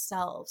to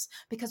themselves.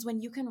 Because when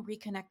you can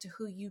reconnect to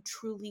who you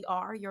truly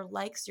are, your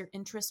likes, your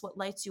interests, what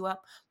lights you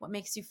up, what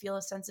makes you feel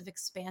a sense of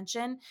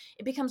expansion,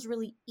 it becomes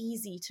really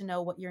easy to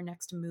know what your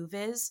next move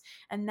is.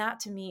 And that,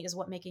 to me, is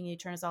what making a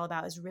U-turn is all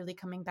about, is really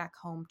coming back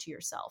home to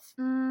yourself.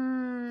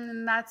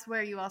 And that's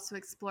where you also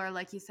explore,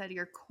 like you said,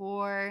 your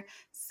core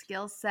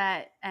skill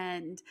set.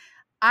 And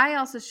I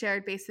also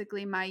shared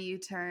basically my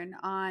U-turn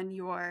on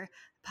your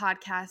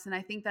podcast. And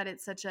I think that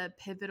it's such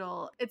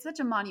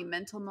a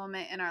monumental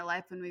moment in our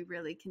life when we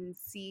really can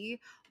see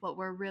what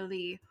we're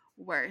really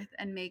worth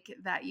and make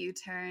that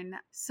U-turn.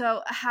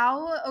 So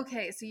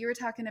so you were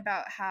talking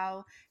about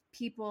how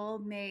people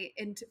may,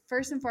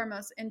 first and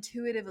foremost,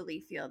 intuitively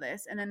feel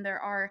this, and then there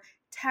are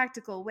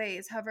tactical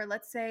ways. However,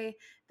 let's say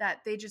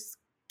that they just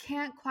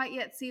can't quite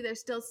yet see. There's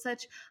still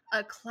such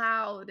a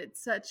cloud.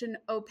 It's such an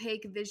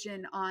opaque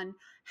vision on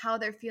how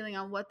they're feeling,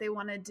 on what they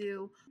want to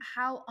do.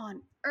 How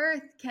on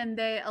earth can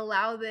they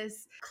allow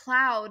this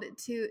cloud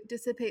to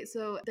dissipate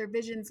so their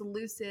vision's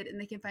lucid and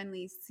they can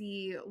finally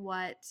see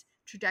what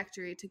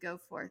trajectory to go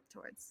forth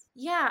towards?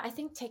 Yeah, I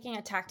think taking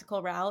a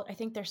tactical route, I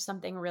think there's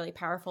something really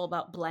powerful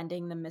about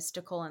blending the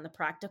mystical and the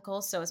practical.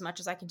 So as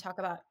much as I can talk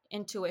about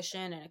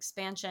intuition and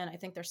expansion, I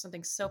think there's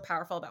something so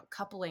powerful about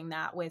coupling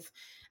that with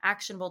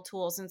actionable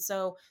tools. And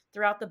so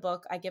throughout the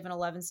book, I give an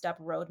 11-step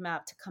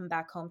roadmap to come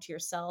back home to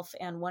yourself.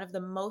 And one of the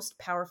most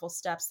powerful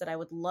steps that I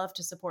would love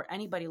to support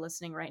anybody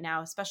listening right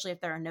now, especially if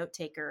they're a note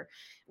taker,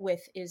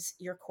 with, is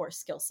your core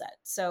skill set.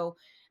 So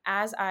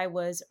as I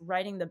was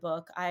writing the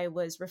book, I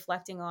was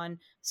reflecting on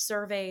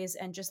surveys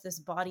and just this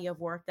body of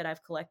work that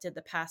I've collected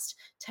the past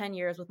 10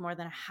 years with more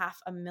than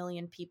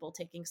 500,000 people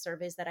taking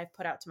surveys that I've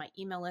put out to my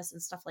email list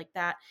and stuff like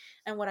that.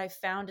 And what I've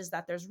found is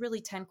that there's really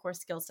 10 core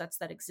skill sets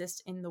that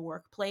exist in the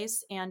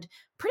workplace and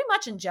pretty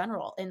much in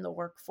general in the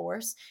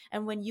workforce.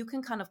 And when you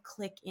can kind of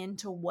click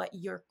into what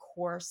your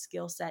core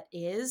skill set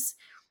is,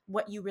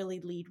 what you really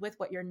lead with,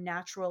 what your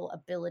natural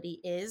ability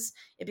is,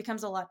 it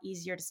becomes a lot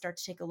easier to start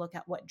to take a look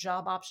at what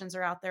job options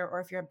are out there, or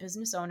if you're a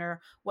business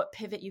owner, what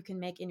pivot you can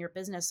make in your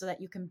business so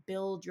that you can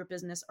build your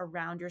business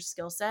around your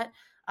skill set.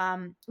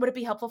 Would it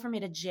be helpful for me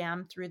to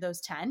jam through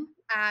those 10?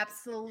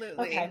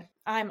 Absolutely. Okay,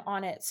 I'm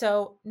on it.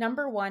 So,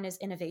 number one is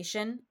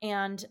innovation.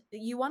 And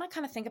you want to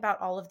kind of think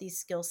about all of these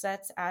skill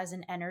sets as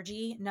an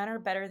energy. None are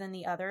better than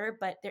the other,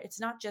 but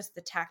it's not just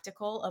the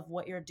tactical of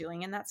what you're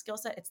doing in that skill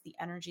set, it's the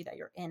energy that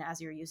you're in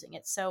as you're using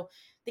it. So,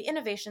 the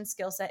innovation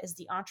skill set is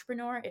the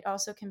entrepreneur. It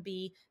also can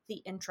be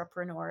the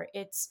intrapreneur.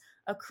 It's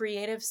a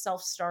creative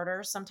self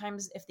starter.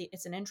 Sometimes, if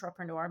it's an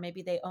intrapreneur,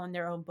 maybe they own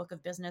their own book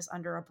of business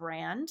under a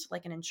brand,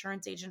 like an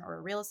insurance agent or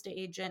a real estate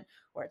agent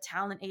or a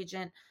talent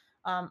agent.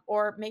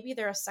 Or maybe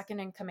they're a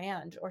second in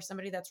command or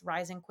somebody that's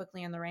rising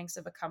quickly in the ranks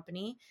of a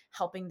company,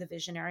 helping the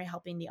visionary,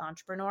 helping the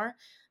entrepreneur.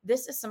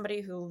 This is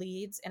somebody who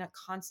leads in a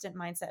constant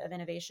mindset of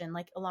innovation,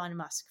 like Elon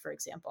Musk, for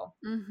example.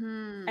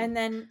 Mm-hmm. And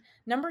then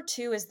number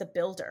two is the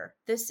builder.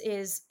 This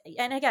is,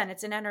 and again,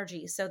 it's an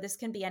energy. So this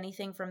can be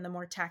anything from the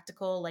more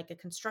tactical, like a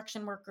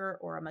construction worker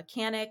or a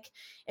mechanic.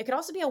 It could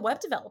also be a web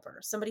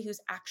developer, somebody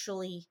who's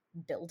actually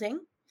building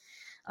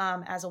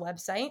as a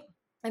website.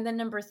 And then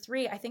number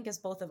three, I think is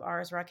both of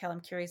ours, Raquel,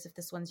 I'm curious if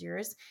this one's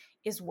yours,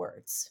 is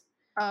words.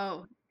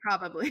 Oh,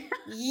 probably.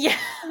 Yeah.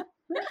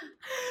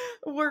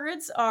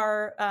 Words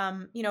are,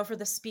 for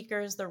the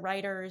speakers, the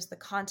writers, the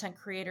content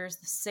creators,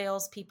 the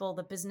salespeople,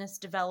 the business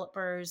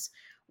developers,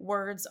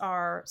 words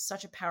are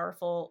such a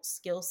powerful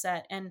skill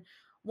set. And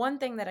one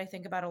thing that I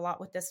think about a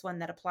lot with this one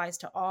that applies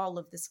to all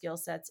of the skill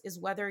sets is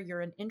whether you're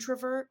an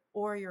introvert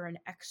or you're an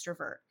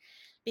extrovert.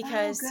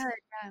 Because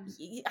good.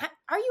 Yeah.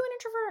 Are you an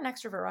introvert or an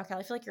extrovert, Raquel?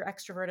 I feel like you're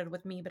extroverted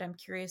with me, but I'm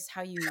curious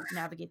how you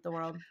navigate the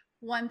world.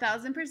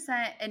 1000%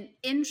 an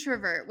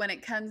introvert when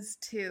it comes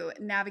to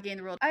navigating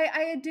the world.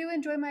 I do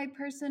enjoy my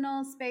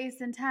personal space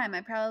and time.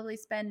 I probably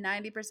spend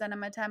 90% of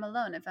my time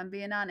alone, if I'm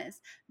being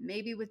honest,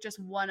 maybe with just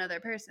one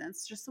other person.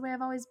 It's just the way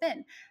I've always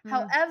been.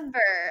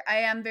 However, I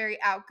am very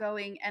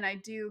outgoing and I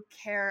do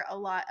care a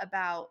lot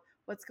about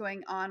what's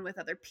going on with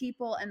other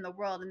people in the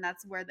world. And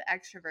that's where the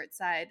extrovert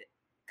side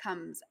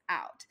comes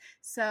out.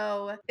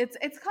 So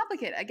it's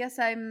complicated. I guess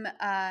I'm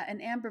an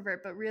ambivert,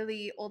 but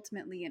really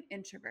ultimately an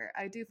introvert.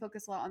 I do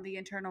focus a lot on the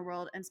internal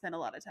world and spend a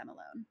lot of time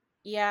alone.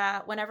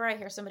 Yeah, whenever I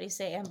hear somebody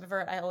say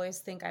ambivert, I always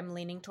think I'm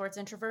leaning towards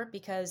introvert,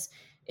 because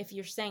if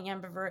you're saying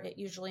ambivert, it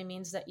usually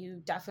means that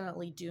you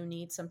definitely do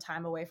need some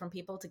time away from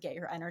people to get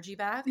your energy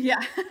back. Yeah.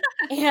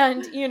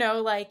 And,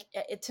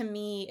 to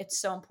me, it's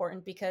so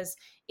important because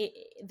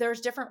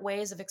there's different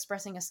ways of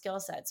expressing a skill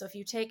set. So if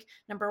you take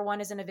number one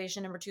is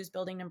innovation, number two is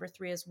building, number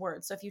three is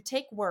words. So if you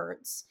take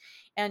words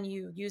and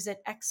you use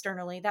it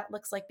externally, that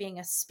looks like being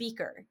a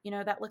speaker,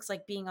 that looks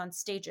like being on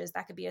stages.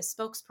 That could be a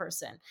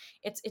spokesperson.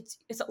 It's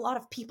a lot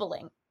of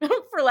peopling,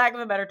 for lack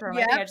of a better term.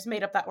 Yep. I think I just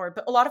made up that word,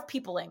 but a lot of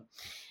peopling.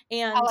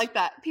 And I like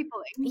that,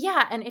 peopling.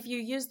 Yeah. And if you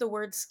use the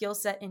word skill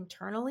set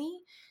internally,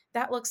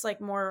 that looks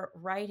like more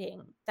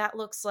writing. That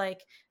looks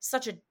like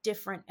such a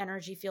different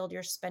energy field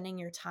you're spending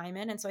your time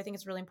in. And so I think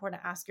it's really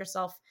important to ask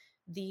yourself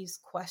these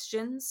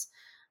questions.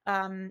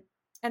 And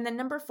then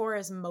number four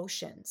is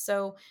motion.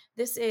 So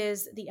this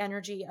is the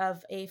energy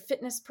of a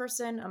fitness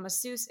person, a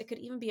masseuse. It could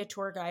even be a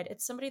tour guide.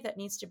 It's somebody that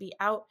needs to be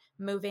out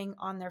moving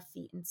on their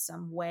feet in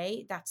some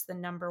way. That's the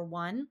number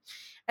one.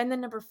 And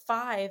then number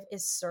five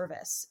is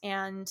service.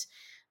 And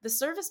the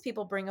service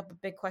people bring up a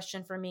big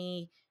question for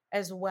me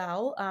as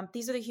well.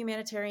 These are the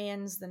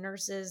humanitarians, the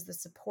nurses, the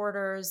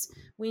supporters.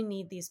 We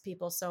need these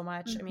people so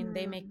much. I mean,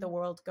 they make the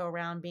world go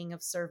around being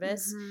of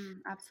service.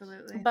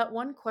 Absolutely. But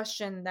one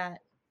question that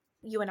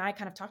you and I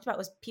kind of talked about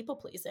was people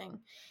pleasing.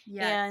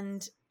 Yes.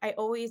 And I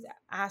always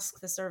ask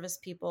the service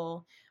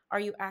people, are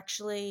you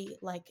actually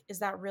is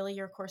that really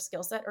your core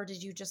skill set, or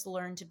did you just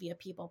learn to be a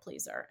people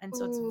pleaser? And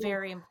so it's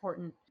very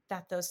important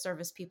that those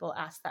service people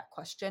ask that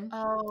question.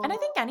 And I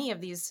think any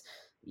of these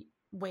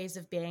ways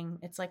of being,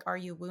 it's like, are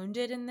you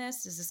wounded in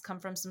this? Does this come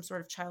from some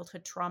sort of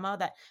childhood trauma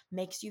that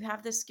makes you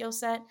have this skill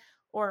set?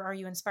 Or are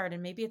you inspired?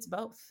 And maybe it's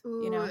both.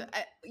 You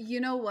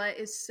know what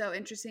is so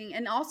interesting?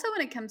 And also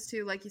when it comes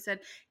to, like you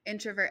said,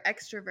 introvert,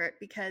 extrovert,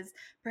 because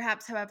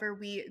perhaps however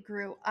we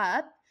grew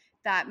up,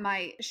 that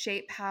might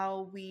shape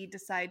how we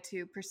decide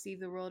to perceive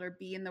the world or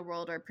be in the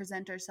world or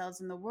present ourselves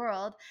in the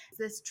world. Is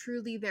this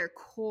truly their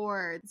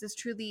core? Is this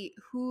truly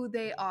who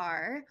they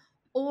are?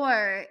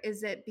 Or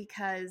is it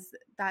because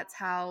that's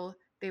how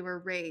they were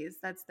raised?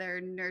 That's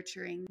their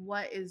nurturing.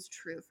 What is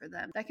true for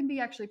them? That can be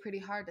actually pretty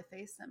hard to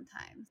face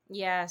sometimes.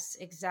 Yes,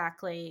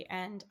 exactly.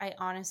 And I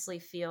honestly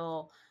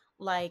feel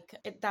like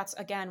that's,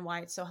 again, why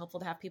it's so helpful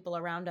to have people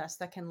around us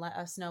that can let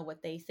us know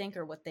what they think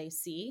or what they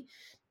see.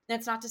 And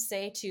it's not to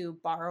say to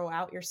borrow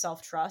out your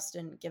self-trust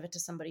and give it to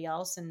somebody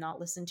else and not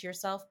listen to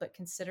yourself, but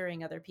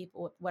considering other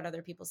people, what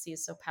other people see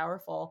is so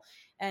powerful.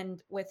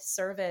 And with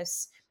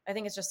service, I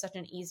think it's just such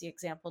an easy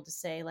example to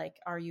say, like,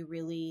 are you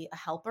really a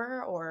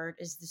helper, or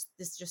is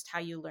this just how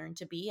you learn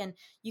to be? And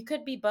you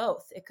could be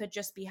both. It could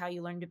just be how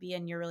you learn to be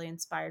and you're really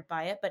inspired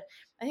by it. But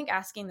I think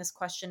asking this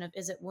question of,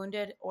 is it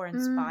wounded or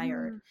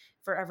inspired,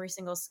 for every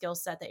single skill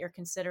set that you're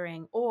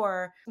considering?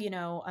 Or,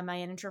 am I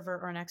an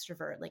introvert or an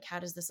extrovert? Like, how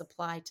does this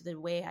apply to the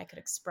way I could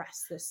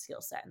express this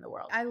skill set in the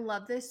world? I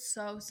love this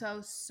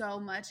so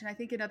much. And I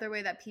think another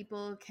way that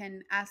people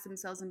can ask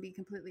themselves and be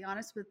completely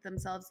honest with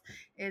themselves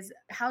is,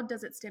 how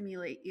does it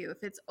stimulate you?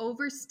 If it's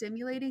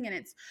overstimulating and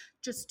it's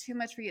just too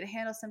much for you to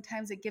handle,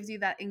 sometimes it gives you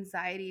that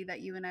anxiety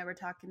that you and I were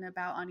talking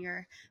about on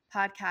your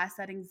podcast,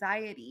 that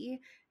anxiety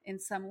in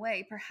some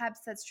way. Perhaps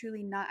that's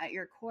truly not at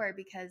your core,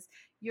 because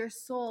your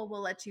soul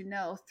will let you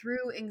know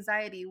through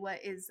anxiety what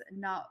is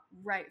not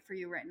right for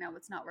you right now,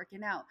 what's not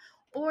working out.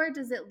 Or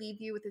does it leave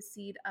you with a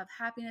seed of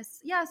happiness?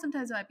 Yeah,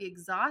 sometimes it might be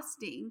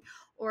exhausting,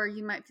 or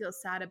you might feel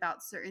sad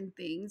about certain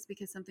things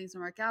because some things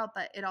don't work out,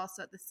 but it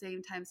also at the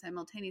same time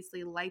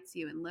simultaneously lights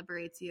you and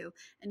liberates you,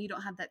 and you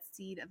don't have that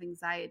seed of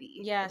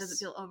anxiety. Yes. It doesn't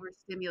feel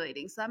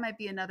overstimulating. So that might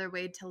be another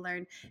way to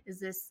learn, is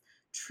this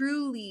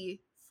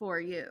truly for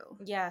you?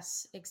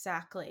 Yes,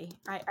 exactly.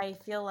 I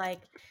feel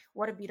like,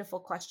 what a beautiful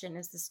question.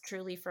 Is this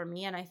truly for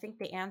me? And I think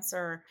the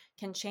answer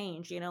can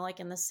change, like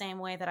in the same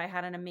way that I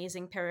had an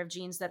amazing pair of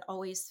jeans that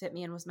always fit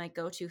me and was my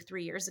go-to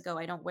 3 years ago,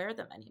 I don't wear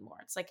them anymore.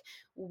 It's like,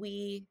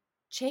 we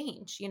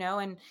change,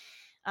 and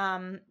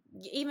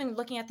even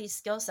looking at these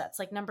skill sets,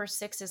 like number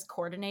 6 is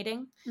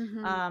coordinating.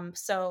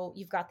 So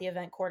you've got the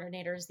event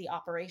coordinators, the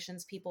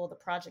operations people, the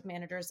project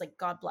managers, like,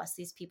 God bless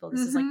these people.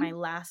 This is like my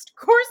last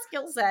core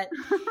skill set.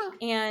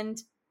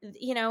 And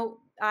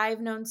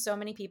I've known so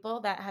many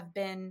people that have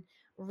been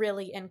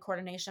really in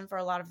coordination for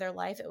a lot of their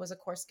life. It was a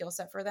core skill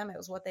set for them. It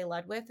was what they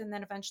led with. And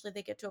then eventually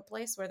they get to a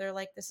place where they're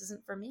like, this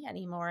isn't for me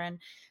anymore. And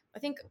I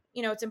think,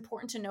 it's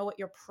important to know what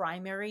your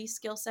primary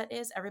skill set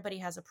is. Everybody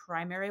has a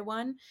primary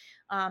one.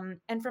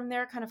 And from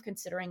there, kind of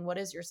considering, what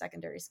is your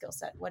secondary skill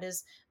set? What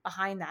is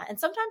behind that? And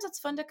sometimes it's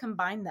fun to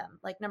combine them.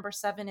 Like number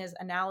 7 is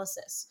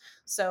analysis.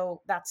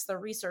 So that's the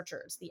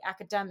researchers, the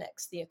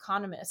academics, the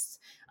economists.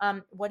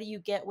 What do you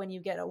get when you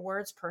get a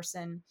words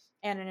person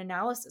and an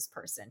analysis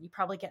person? You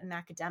probably get an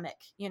academic,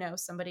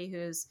 somebody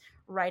who's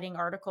writing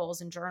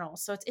articles and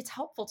journals. So it's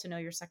helpful to know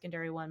your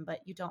secondary one, but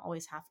you don't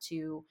always have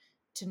to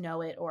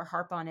know it or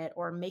harp on it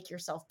or make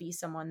yourself be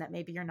someone that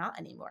maybe you're not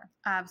anymore.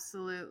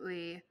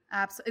 Absolutely.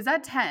 Is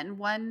that 10?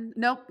 1?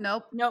 Nope.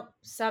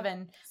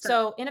 7.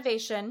 So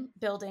innovation,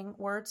 building,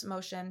 words,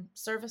 motion,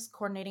 service,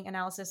 coordinating,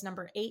 analysis.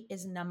 Number 8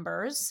 is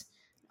numbers,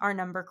 our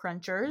number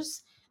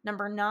crunchers.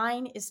 Number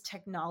 9 is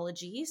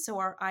technology. So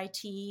our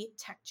IT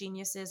tech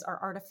geniuses,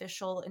 our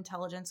artificial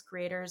intelligence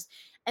creators.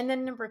 And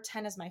then number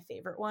 10 is my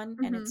favorite one,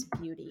 and it's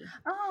beauty.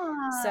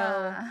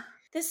 So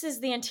this is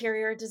the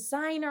interior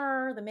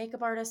designer, the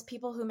makeup artist,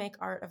 people who make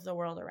art of the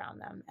world around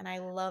them. And I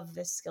love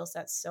this skill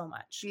set so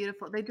much.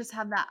 Beautiful. They just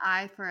have that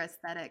eye for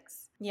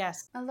aesthetics.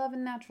 Yes. I love a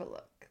natural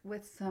look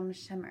with some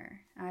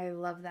shimmer. I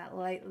love that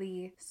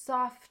lightly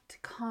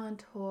soft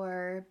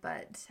contour,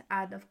 but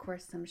add, of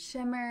course, some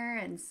shimmer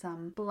and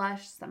some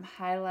blush, some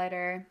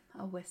highlighter,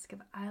 a whisk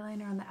of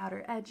eyeliner on the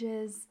outer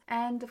edges,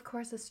 and, of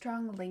course, a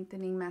strong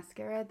lengthening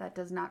mascara that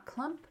does not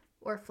clump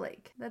or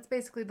flake. That's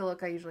basically the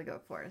look I usually go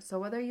for. So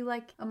whether you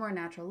like a more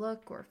natural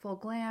look or full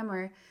glam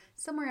or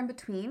somewhere in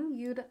between,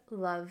 you'd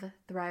love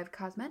Thrive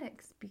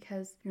Causemetics,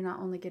 because you're not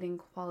only getting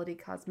quality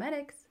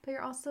cosmetics, but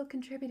you're also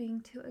contributing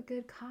to a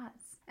good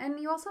cause. And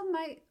you also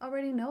might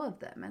already know of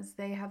them, as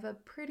they have a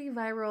pretty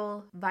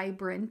viral,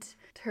 vibrant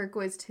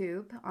turquoise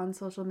tube on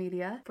social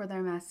media for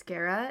their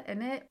mascara,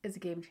 and it is a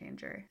game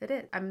changer. It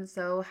is. I'm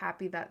so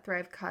happy that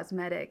Thrive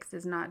Causemetics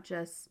is not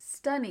just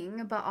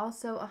stunning, but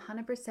also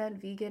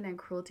 100% vegan and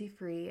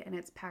cruelty-free, and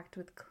it's packed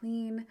with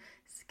clean,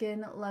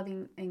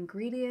 skin-loving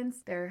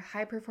ingredients. Their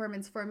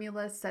high-performance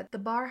formulas set the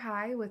bar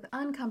high with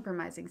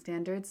uncompromising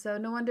standards, so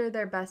no wonder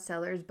their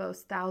bestsellers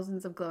boast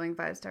thousands of glowing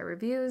 5-star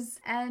reviews.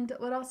 And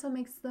what also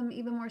makes them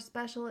even more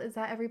special is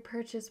that every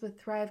purchase with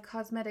Thrive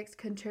Causemetics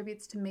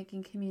contributes to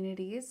making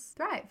communities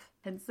thrive.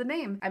 Hence the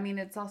name. I mean,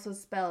 it's also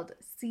spelled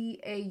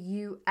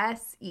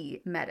C-A-U-S-E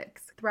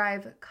Medics.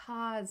 Thrive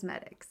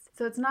Causemetics.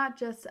 So it's not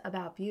just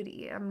about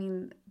beauty. I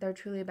mean, they're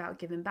truly about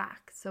giving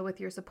back. So with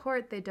your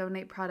support, they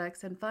donate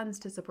products and funds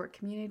to support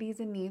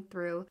communities in need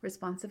through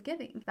responsive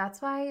giving.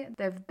 That's why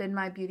they've been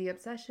my beauty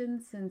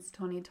obsession since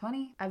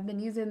 2020. I've been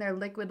using their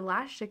liquid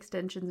lash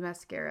extensions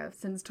mascara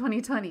since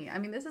 2020. I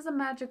mean, this is a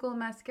magical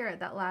mascara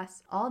that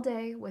lasts all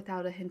day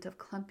without a hint of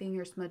clumping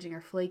or smudging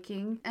or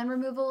flaking. And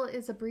removal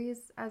is a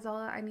breeze, as all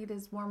I need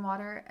is warm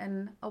water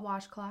and a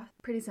washcloth.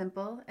 Pretty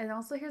simple. And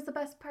also, here's the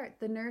best part.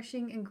 The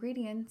nourishing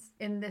ingredients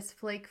in this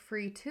flake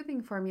milk-free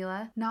tubing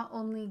formula not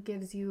only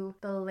gives you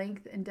the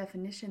length and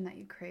definition that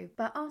you crave,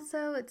 but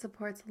also it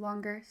supports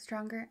longer,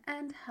 stronger,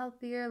 and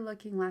healthier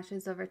looking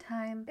lashes over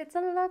time. It's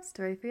a love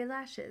story for your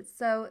lashes.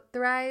 So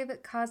Thrive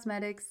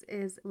Causemetics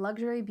is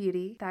luxury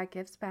beauty that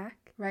gives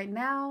back. Right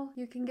now,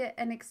 you can get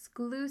an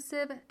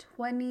exclusive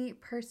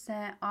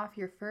 20% off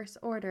your first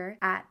order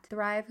at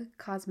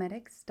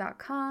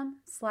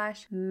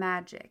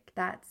thrivecausemetics.com/magic.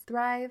 That's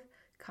Thrive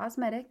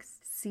Causemetics,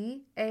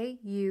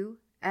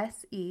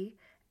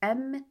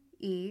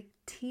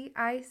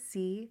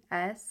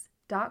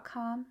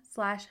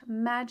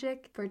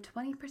 CAUSEMETICS.com/magic for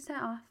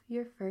 20% off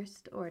your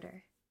first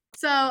order.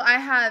 So I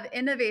have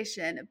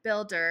innovation,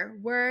 builder,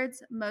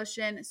 words,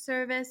 motion,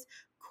 service,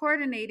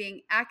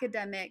 coordinating,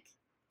 academic.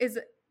 Is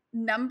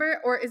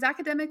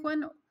academic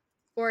one,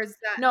 or is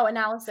that? No,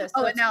 analysis.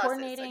 So it's analysis.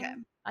 coordinating, Okay.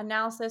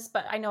 analysis,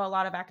 but I know a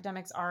lot of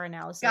academics are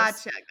analysis.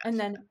 Gotcha. And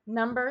then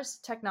numbers,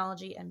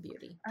 technology, and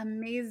beauty.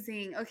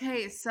 Amazing.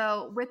 Okay,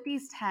 so with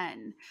these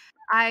 10,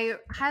 I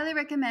highly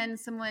recommend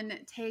someone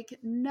take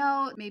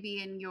note,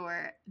 maybe in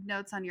your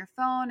notes on your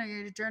phone or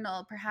your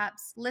journal,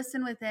 perhaps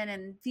listen within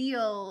and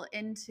feel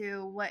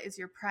into what is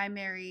your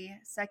primary,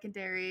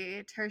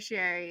 secondary,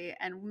 tertiary,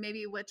 and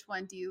maybe which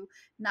one do you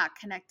not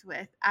connect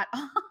with at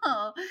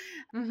all.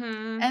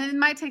 Mm-hmm. And it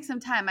might take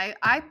some time.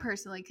 I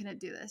personally couldn't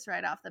do this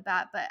right off the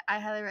bat, but I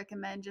highly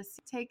recommend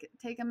just take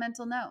a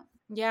mental note.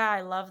 Yeah,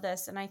 I love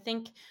this. And I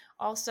think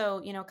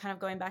also, kind of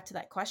going back to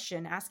that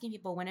question, asking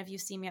people, when have you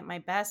seen me at my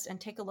best?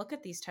 And take a look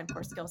at these 10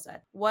 core skill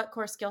set. What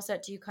core skill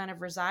set do you kind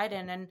of reside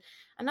in? And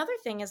another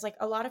thing is, like,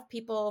 a lot of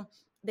people,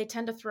 they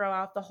tend to throw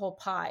out the whole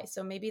pie.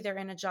 So maybe they're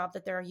in a job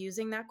that they're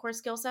using that core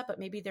skill set, but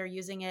maybe they're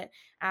using it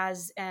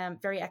as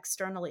very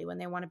externally when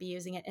they want to be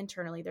using it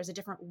internally. There's a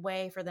different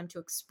way for them to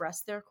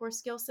express their core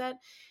skill set.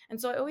 And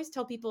so I always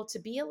tell people to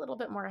be a little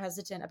bit more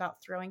hesitant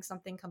about throwing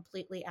something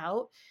completely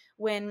out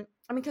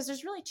because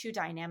there's really two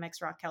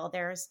dynamics, Raquel.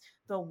 There's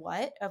the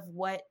what of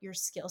what your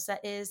skill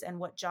set is and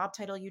what job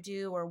title you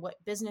do or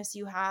what business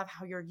you have,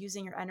 how you're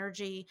using your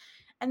energy.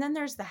 And then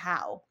there's the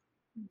how.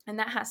 And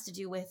that has to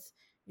do with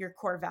your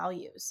core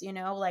values.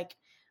 Like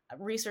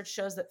research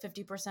shows that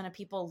 50% of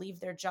people leave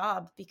their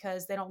job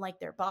because they don't like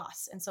their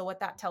boss. And so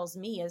what that tells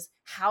me is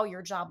how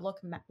your job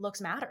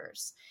looks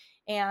matters.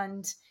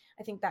 And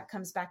I think that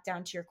comes back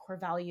down to your core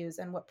values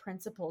and what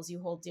principles you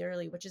hold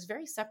dearly, which is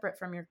very separate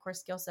from your core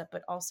skill set,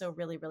 but also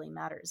really, really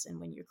matters in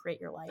when you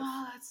create your life.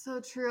 Oh, that's so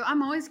true.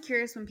 I'm always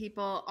curious when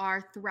people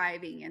are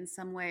thriving in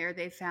some way or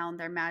they found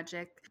their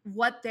magic,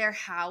 what their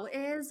how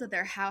is,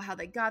 how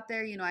they got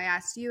there. I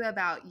asked you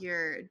about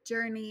your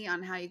journey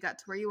on how you got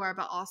to where you are,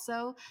 but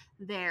also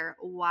their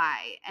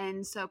why.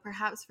 And so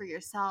perhaps for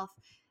yourself,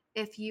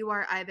 if you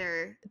are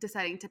either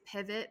deciding to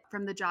pivot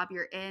from the job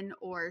you're in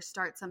or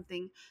start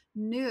something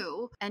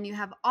new and you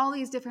have all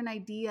these different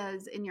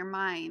ideas in your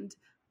mind,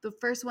 the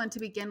first one to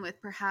begin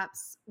with,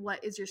 perhaps,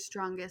 what is your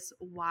strongest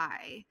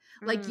why?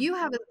 Like you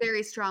have a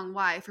very strong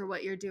why for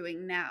what you're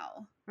doing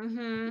now.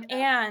 Mm-hmm.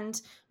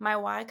 And my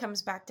why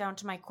comes back down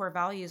to my core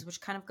values, which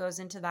kind of goes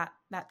into that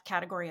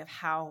category of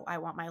how I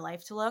want my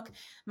life to look.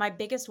 My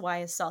biggest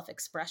why is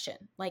self-expression.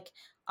 Like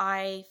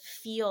I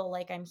feel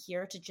like I'm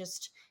here to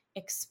just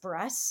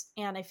express,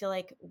 and I feel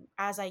like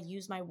as I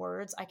use my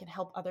words, I can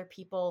help other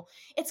people.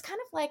 It's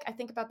kind of like, I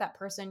think about that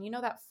person,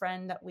 that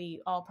friend that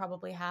we all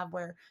probably have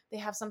where they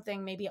have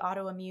something maybe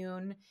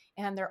autoimmune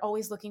and they're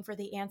always looking for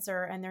the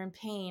answer and they're in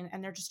pain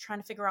and they're just trying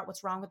to figure out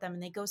what's wrong with them,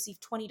 and they go see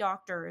 20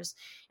 doctors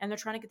and they're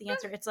trying to get the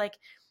answer. It's like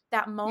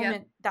that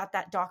moment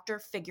that doctor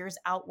figures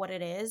out what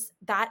it is,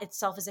 that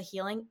itself is a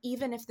healing,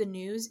 even if the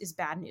news is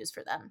bad news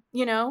for them,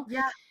 Yeah.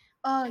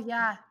 Oh,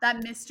 yeah.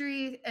 That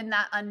mystery and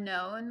that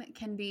unknown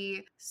can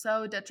be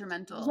so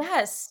detrimental.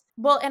 Yes.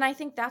 Well, and I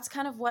think that's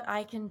kind of what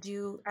I can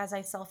do as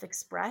I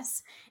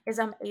self-express, is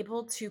I'm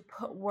able to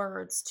put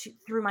words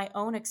through my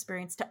own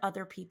experience to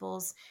other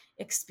people's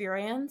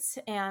experience.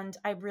 And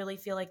I really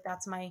feel like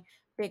that's my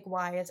big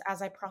why, is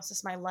as I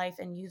process my life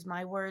and use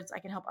my words, I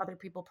can help other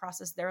people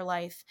process their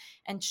life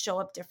and show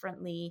up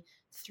differently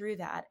through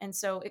that. And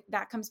so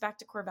that comes back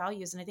to core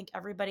values. And I think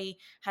everybody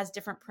has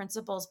different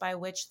principles by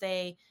which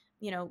they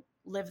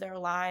live their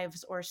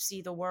lives or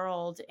see the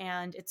world.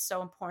 And it's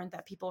so important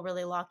that people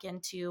really lock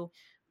into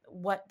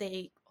what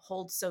they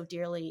hold so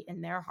dearly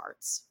in their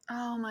hearts.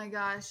 Oh my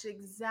gosh,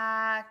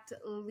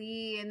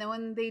 exactly. And then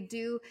when they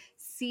do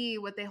see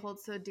what they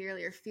hold so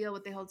dearly or feel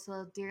what they hold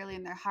so dearly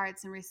in their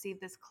hearts and receive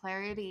this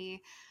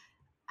clarity,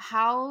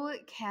 how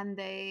can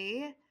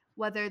they,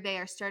 whether they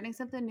are starting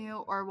something new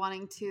or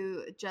wanting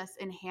to just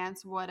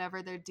enhance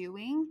whatever they're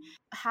doing,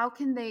 how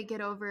can they get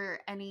over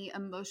any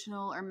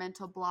emotional or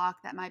mental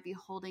block that might be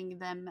holding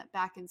them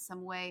back in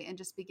some way and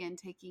just begin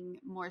taking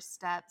more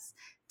steps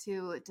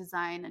to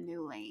design a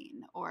new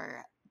lane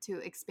or to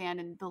expand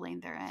in the lane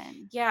they're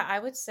in? Yeah, I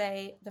would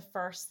say the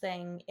first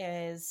thing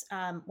is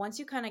once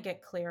you kind of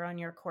get clear on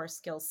your core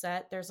skill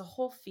set, there's a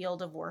whole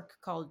field of work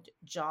called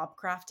job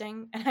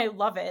crafting. And I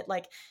love it.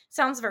 Like,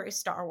 sounds very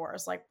Star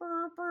Wars, like,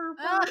 burr, burr,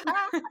 burr.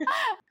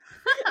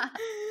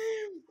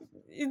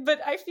 But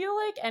I feel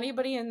like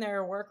anybody in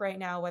their work right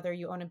now, whether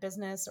you own a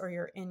business or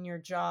you're in your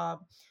job,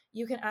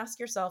 you can ask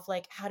yourself,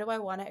 like, how do I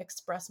want to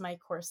express my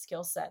core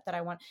skill set that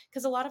I want?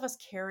 Because a lot of us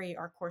carry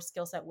our core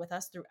skill set with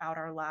us throughout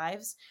our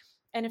lives.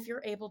 And if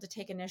you're able to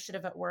take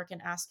initiative at work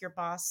and ask your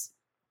boss,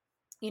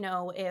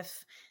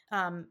 if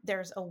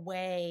there's a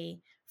way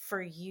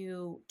for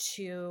you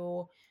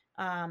to,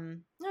 I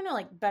don't know,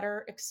 like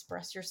better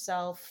express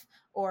yourself,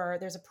 or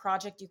there's a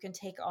project you can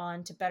take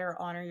on to better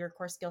honor your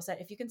core skill set.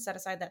 If you can set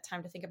aside that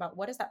time to think about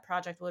what is that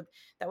project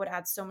that would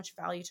add so much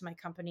value to my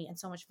company and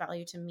so much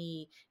value to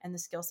me and the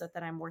skill set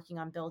that I'm working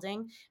on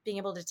building, being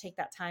able to take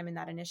that time and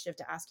that initiative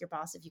to ask your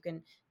boss if you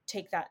can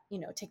take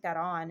that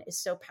on is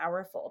so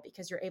powerful,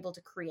 because you're able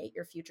to create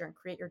your future and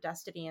create your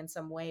destiny in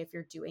some way if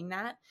you're doing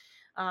that.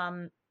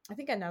 I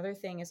think another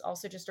thing is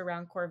also just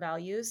around core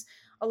values.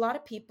 A lot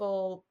of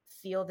people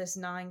feel this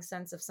gnawing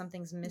sense of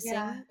something's Yeah,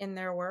 missing in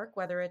their work,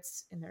 whether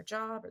it's in their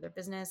job or their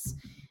business.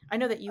 I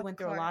know that you of went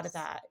through a lot of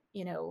course. that,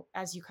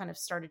 as you kind of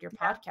started your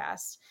Yeah.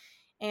 podcast.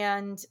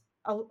 And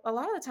a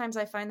lot of the times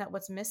I find that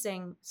what's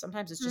missing,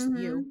 sometimes it's just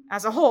you Mm-hmm.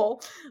 as a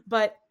whole,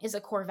 but is a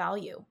core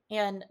value.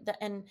 And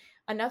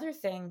another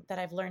thing that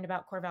I've learned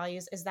about core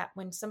values is that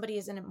when somebody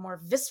is in a more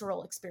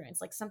visceral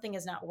experience, like something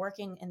is not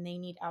working and they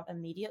need out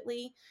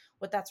immediately,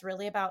 what that's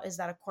really about is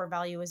that a core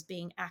value is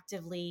being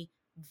actively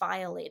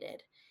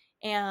violated.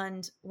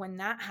 And when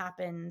that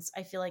happens,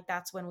 I feel like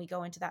that's when we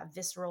go into that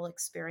visceral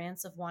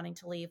experience of wanting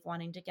to leave,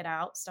 wanting to get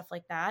out, stuff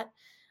like that.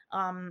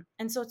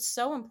 And so it's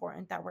so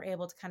important that we're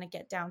able to kind of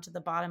get down to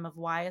the bottom of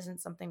why isn't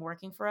something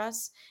working for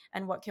us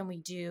and what can we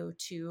do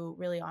to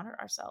really honor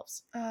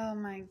ourselves. Oh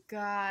my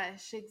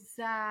gosh,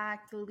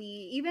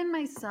 exactly. Even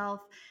myself,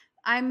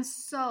 I'm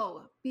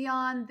so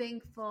beyond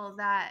thankful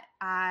that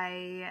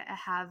I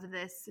have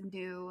this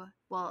new,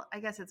 well, I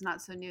guess it's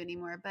not so new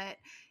anymore, but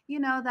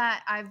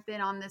that I've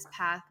been on this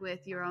path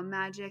with Your Own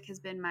Magic has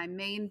been my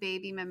main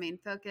baby, my main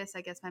focus,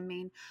 I guess my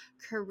main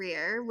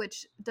career,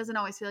 which doesn't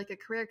always feel like a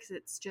career because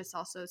it's just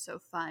also so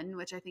fun,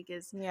 which I think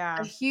is a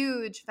Yeah.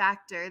 huge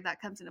factor that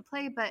comes into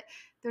play. But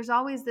there's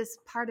always this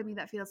part of me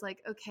that feels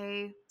like,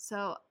 okay,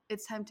 so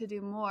it's time to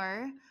do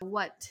more.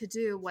 What to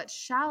do? What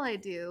shall I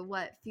do?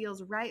 What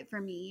feels right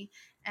for me?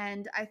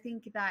 And I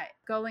think that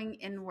going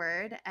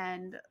inward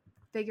and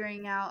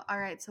figuring out, all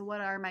right, so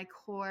what are my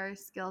core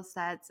skill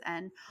sets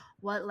and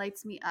what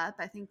lights me up?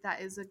 I think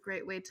that is a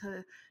great way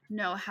to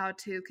know how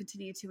to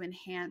continue to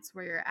enhance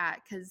where you're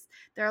at, because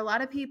there are a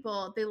lot of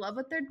people, they love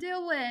what they're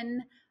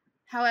doing.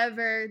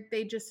 However,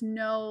 they just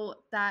know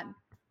that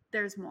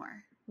there's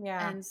more.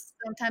 Yeah. And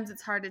sometimes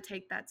it's hard to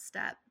take that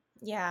step.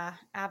 Yeah,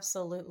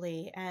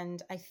 absolutely.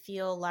 And I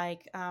feel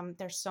like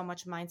there's so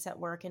much mindset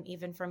work. And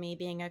even for me,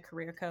 being a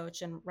career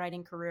coach and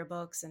writing career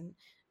books and,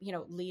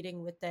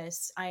 leading with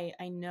this, I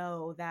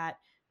know that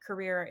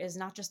career is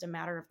not just a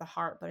matter of the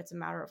heart, but it's a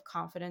matter of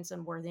confidence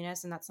and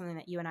worthiness. And that's something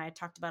that you and I had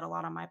talked about a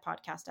lot on my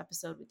podcast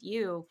episode with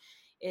you,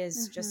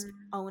 is just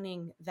Mm-hmm.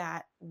 owning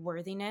that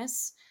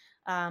worthiness.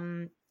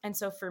 And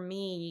so for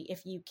me,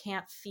 if you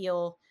can't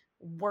feel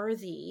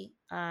worthy,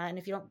 and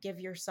if you don't give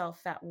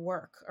yourself that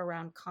work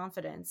around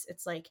confidence,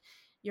 it's like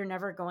you're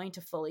never going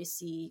to fully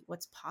see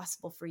what's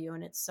possible for you.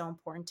 And it's so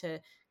important to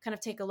kind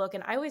of take a look.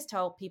 And I always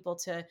tell people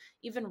to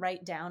even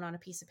write down on a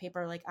piece of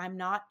paper, like, I'm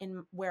not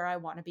in where I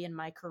want to be in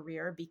my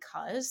career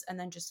because, and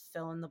then just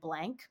fill in the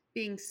blank.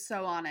 Being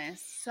so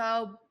honest,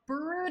 so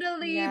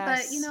brutally,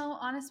 but Yes.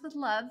 honest with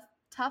love,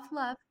 tough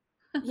love.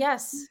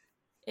 Yes,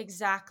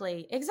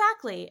 exactly.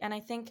 Exactly. And I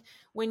think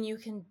when you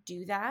can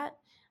do that,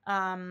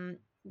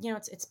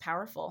 it's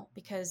powerful,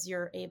 because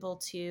you're able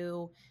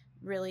to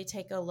really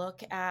take a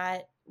look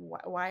at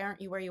why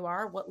aren't you where you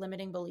are? What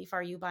limiting belief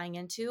are you buying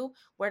into?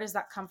 Where does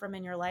that come from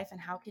in your life?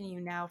 And how can you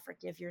now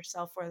forgive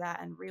yourself for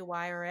that and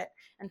rewire it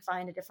and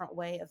find a different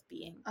way of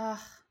being? Ugh,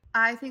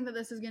 I think that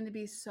this is going to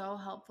be so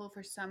helpful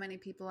for so many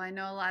people. I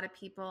know a lot of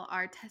people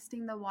are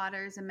testing the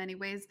waters in many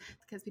ways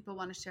because people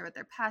want to share what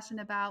they're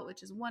passionate about,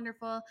 which is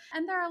wonderful.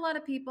 And there are a lot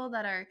of people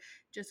that are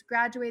just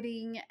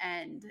graduating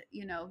and,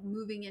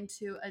 moving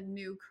into a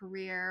new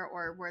career,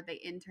 or where they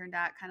interned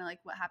at, kind of like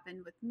what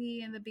happened with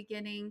me in the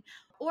beginning.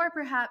 Or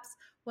perhaps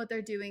what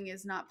they're doing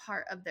is not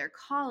part of their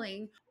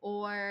calling.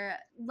 Or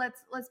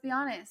let's be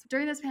honest,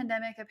 during this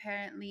pandemic,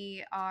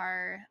 apparently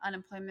our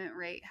unemployment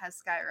rate has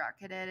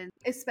skyrocketed, and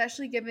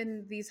especially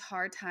given these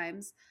hard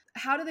times,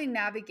 how do they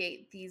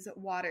navigate these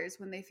waters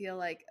when they feel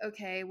like,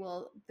 okay,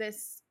 well,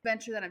 this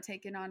venture that I'm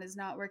taking on is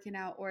not working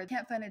out, or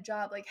can't find a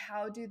job? Like,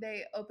 how do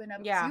they open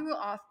up? Because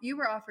Yeah. you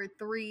were offered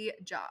 3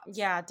 jobs.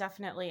 Yeah,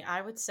 definitely.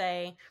 I would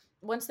say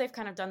once they've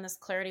kind of done this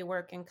clarity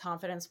work and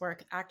confidence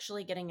work,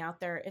 actually getting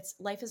out there, it's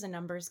life is a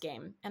numbers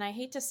game. And I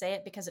hate to say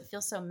it because it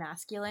feels so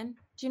masculine.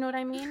 Do you know what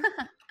I mean?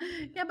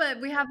 Yeah,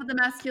 but we have the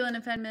masculine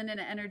and feminine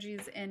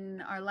energies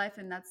in our life,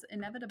 and that's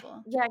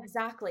inevitable. Yeah,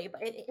 exactly. But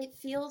it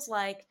feels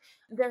like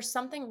there's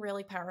something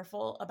really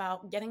powerful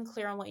about getting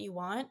clear on what you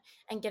want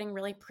and getting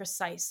really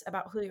precise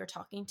about who you're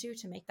talking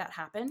to make that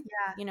happen.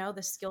 Yeah.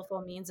 The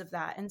skillful means of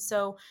that. And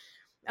so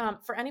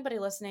For anybody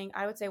listening,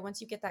 I would say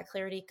once you get that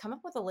clarity, come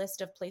up with a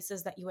list of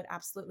places that you would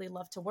absolutely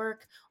love to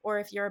work. Or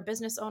if you're a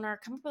business owner,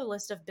 come up with a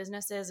list of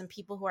businesses and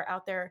people who are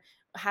out there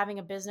having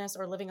a business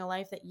or living a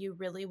life that you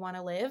really want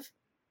to live.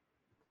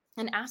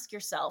 And ask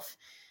yourself,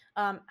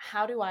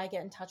 how do I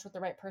get in touch with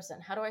the right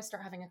person? How do I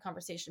start having a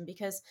conversation?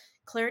 Because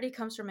clarity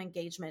comes from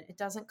engagement. It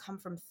doesn't come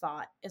from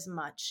thought as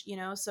much, you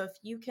know? So if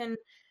you can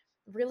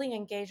really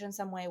engage in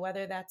some way,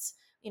 whether that's,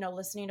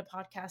 listening to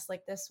podcasts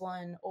like this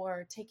one,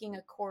 or taking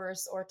a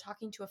course, or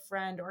talking to a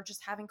friend, or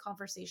just having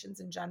conversations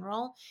in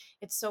general,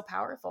 it's so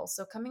powerful.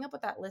 So coming up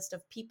with that list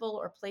of people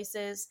or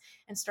places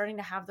and starting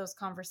to have those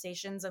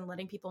conversations and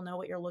letting people know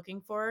what you're looking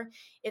for,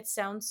 it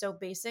sounds so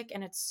basic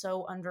and it's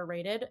so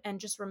underrated. And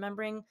just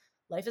remembering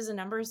life is a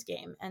numbers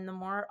game, and the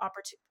more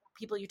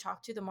people you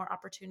talk to, the more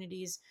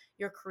opportunities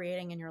you're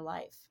creating in your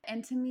life.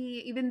 And to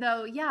me, even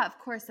though, yeah, of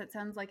course, that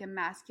sounds like a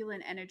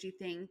masculine energy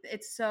thing,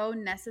 it's so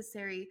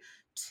necessary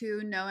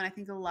to know. And I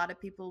think a lot of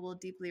people will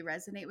deeply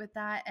resonate with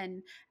that.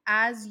 And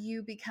as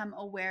you become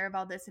aware of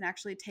all this and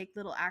actually take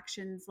little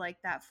actions like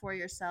that for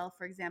yourself,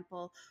 for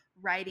example,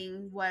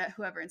 writing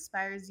whoever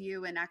inspires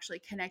you and actually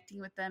connecting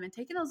with them and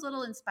taking those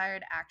little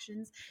inspired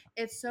actions,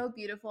 it's so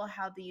beautiful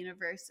how the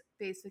universe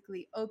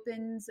basically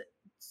opens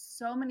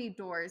so many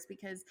doors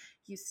because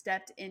you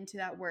stepped into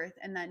that worth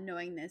and that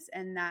knowingness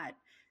and that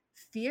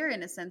fear,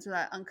 in a sense, or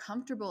that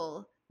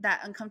uncomfortable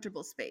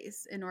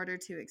space in order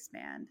to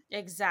expand.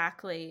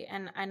 Exactly.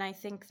 And I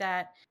think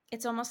that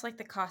it's almost like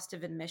the cost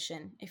of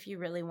admission, if you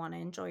really want to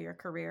enjoy your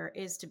career,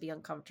 is to be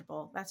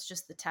uncomfortable. That's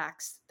just the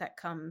tax that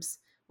comes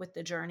with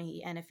the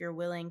journey. And if you're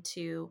willing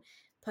to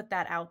put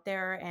that out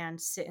there and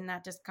sit in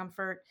that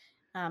discomfort,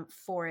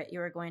 for it,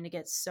 you're going to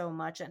get so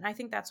much. And I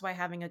think that's why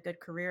having a good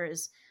career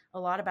is a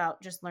lot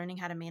about just learning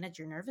how to manage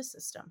your nervous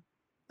system.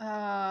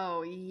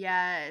 Oh,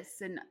 yes.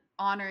 And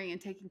honoring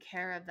and taking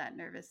care of that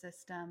nervous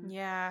system.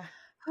 Yeah.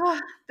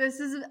 This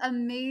is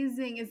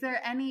amazing. Are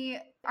there any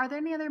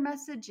other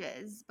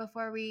messages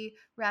before we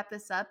wrap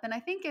this up? And I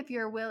think if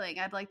you're willing,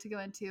 I'd like to go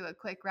into a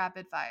quick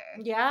rapid fire.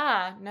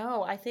 Yeah,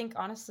 no, I think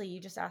honestly,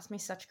 you just asked me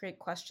such great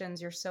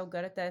questions. You're so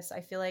good at this.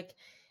 I feel like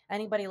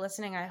anybody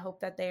listening, I hope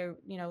that they,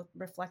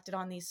 reflected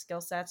on these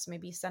skill sets,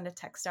 maybe send a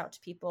text out to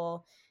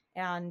people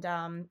and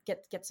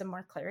get some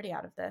more clarity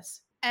out of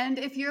this. And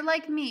if you're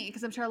like me,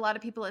 because I'm sure a lot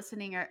of people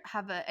listening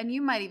and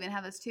you might even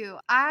have this too,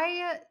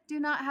 I do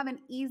not have an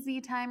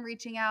easy time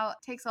reaching out.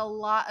 It takes a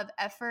lot of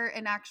effort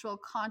and actual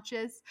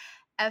conscious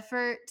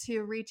effort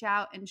to reach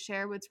out and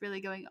share what's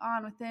really going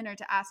on within, or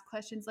to ask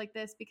questions like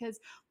this, because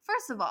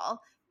first of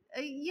all,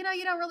 you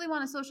don't really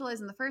want to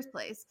socialize in the first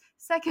place.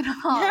 Second of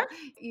all,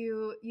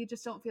 you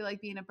just don't feel like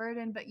being a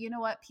burden. But you know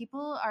what?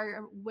 People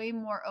are way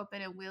more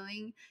open and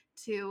willing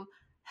to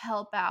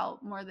help out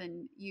more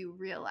than you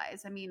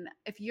realize. I mean,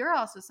 if you're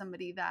also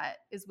somebody that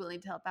is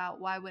willing to help out,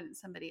 why wouldn't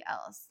somebody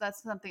else?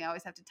 That's something I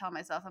always have to tell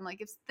myself. I'm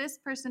like, if this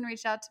person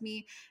reached out to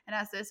me and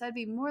asked this, I'd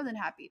be more than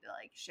happy to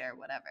share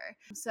whatever.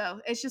 So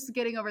it's just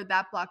getting over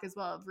that block as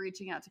well of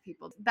reaching out to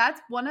people.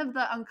 That's one of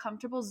the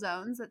uncomfortable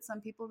zones that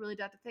some people really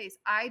do have to face.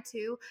 I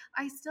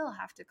still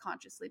have to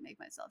consciously make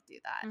myself do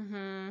that.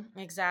 Mm-hmm,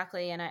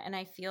 exactly. And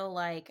I feel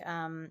like,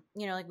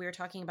 like we were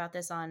talking about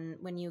this on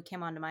when you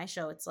came onto my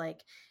show, it's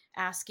like,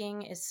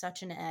 asking is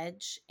such an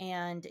edge,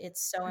 and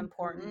it's so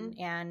important.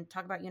 And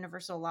talk about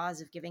universal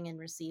laws of giving and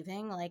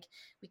receiving. Like,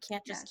 we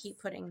can't just keep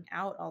putting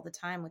out all the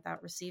time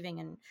without receiving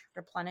and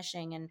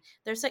replenishing. And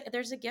there's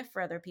a gift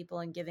for other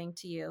people and giving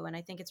to you. And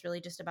I think it's really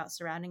just about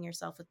surrounding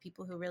yourself with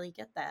people who really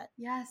get that.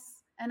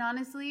 Yes. And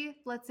honestly,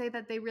 let's say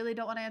that they really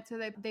don't want to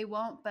answer, they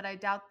won't, but I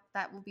doubt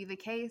that will be the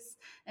case.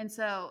 And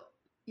so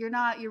you're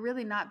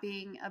really not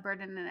being a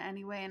burden in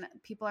any way. And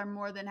people are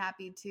more than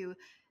happy to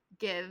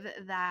give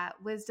that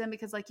wisdom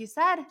because, like you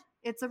said,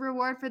 it's a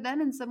reward for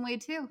them in some way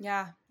too.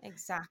 Yeah,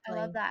 exactly.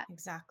 I love that.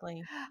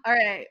 Exactly. All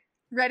right.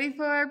 Ready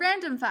for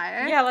random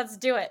fire? Yeah, let's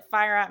do it.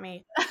 Fire at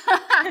me.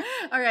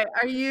 All right.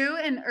 Are you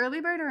an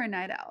early bird or a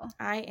night owl?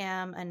 I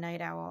am a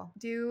night owl.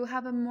 Do you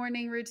have a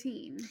morning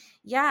routine?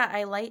 Yeah,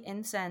 I light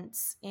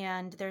incense,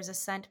 and there's a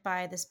scent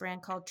by this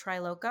brand called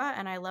Triloka,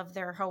 and I love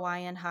their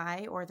Hawaiian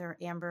High or their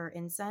amber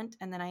incense.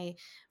 And then I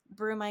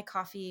brew my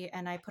coffee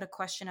and I put a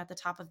question at the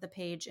top of the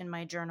page in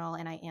my journal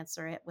and I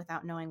answer it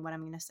without knowing what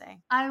I'm going to say.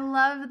 I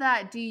love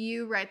that. Do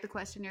you write the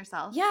question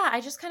yourself? Yeah,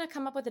 I just kind of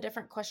come up with a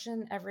different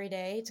question every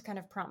day to kind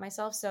of prompt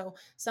myself. So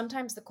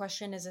sometimes the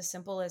question is as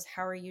simple as,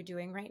 how are you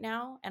doing right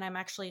now? And I'm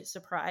actually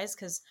surprised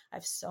because I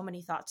have so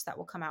many thoughts that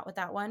will come out with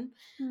that one.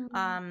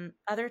 Mm-hmm.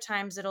 Other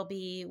times it'll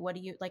be, what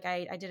do you, like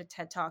I did a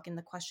TED talk, and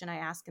the question I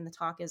ask in the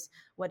talk is,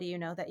 what do you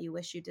know that you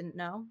wish you didn't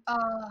know?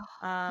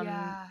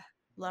 Yeah.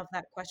 Love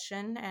that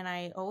question. And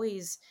I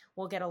always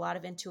will get a lot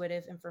of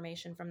intuitive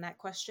information from that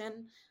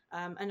question.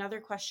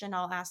 Another question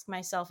I'll ask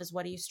myself is,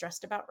 what are you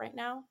stressed about right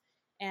now?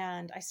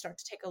 and I start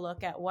to take a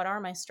look at what are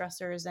my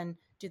stressors and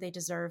do they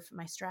deserve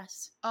my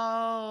stress?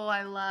 Oh,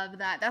 I love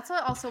that. That's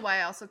what also why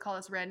I also call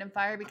this random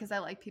fire, because I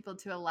like people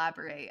to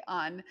elaborate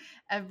on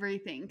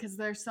everything because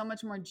there's so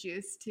much more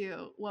juice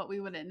to what we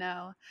wouldn't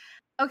know.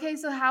 Okay,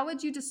 so how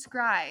would you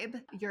describe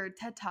your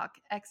TED Talk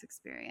X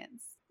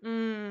experience?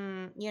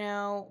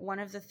 One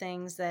of the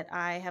things that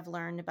I have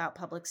learned about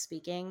public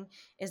speaking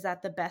is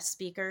that the best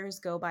speakers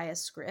go by a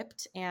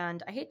script.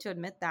 And I hate to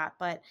admit that,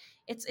 but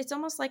it's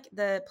almost like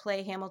the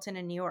play Hamilton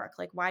in New York.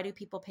 Like, why do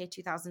people pay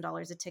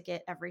 $2,000 a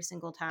ticket every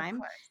single Of time?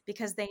 course.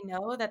 Because they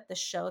know that the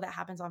show that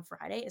happens on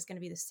Friday is going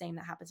to be the same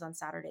that happens on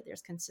Saturday.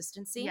 There's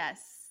consistency.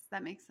 Yes,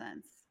 that makes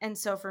sense. And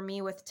so for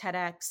me with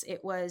TEDx,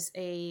 it was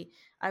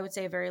I would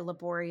say, a very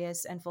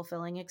laborious and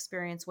fulfilling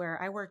experience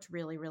where I worked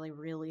really, really,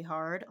 really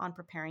hard on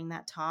preparing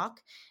that talk.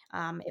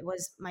 It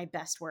was my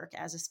best work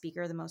as a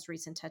speaker, the most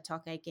recent TED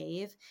Talk I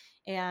gave.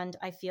 And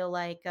I feel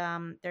like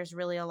there's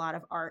really a lot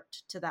of art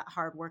to that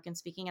hard work in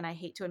speaking. And I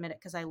hate to admit it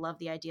because I love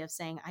the idea of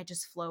saying I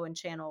just flow and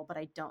channel, but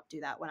I don't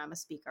do that when I'm a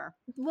speaker.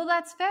 Well,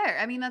 that's fair.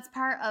 I mean, that's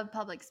part of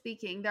public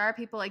speaking. There are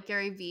people like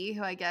Gary Vee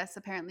who I guess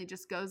apparently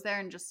just goes there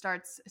and just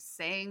starts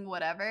saying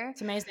whatever.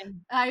 It's amazing.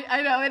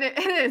 I know it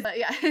is. But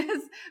yeah,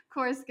 his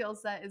core skill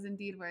set is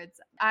indeed words.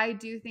 I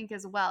do think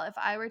as well, if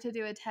I were to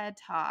do a TED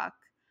Talk,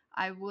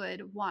 I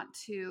would want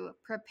to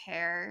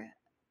prepare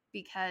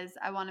because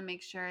I want to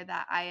make sure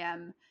that I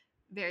am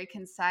very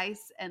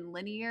concise and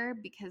linear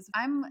because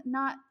I'm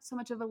not so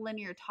much of a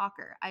linear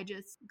talker. I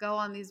just go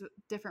on these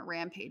different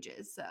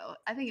rampages. So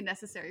I think it's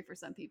necessary for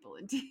some people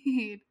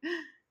indeed.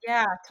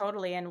 Yeah,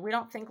 totally. And we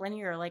don't think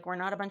linear, like we're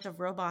not a bunch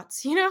of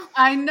robots, you know?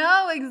 I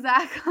know,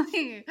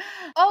 exactly.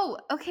 Oh,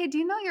 okay. Do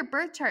you know your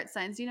birth chart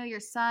signs? Do you know your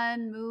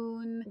sun,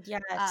 moon,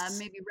 Yes.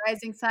 maybe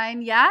rising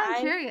sign? Yeah, I'm I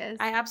curious.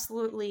 I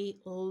absolutely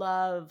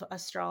love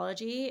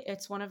astrology.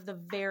 It's one of the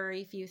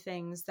very few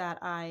things that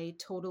I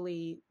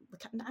totally I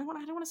don't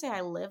want to say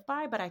I live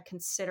by, but I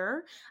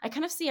consider. I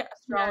kind of see Yeah.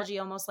 astrology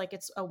almost like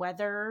it's a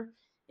weather.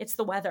 It's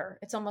the weather.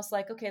 It's almost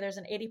like, okay, there's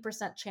an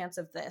 80% chance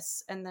of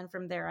this. And then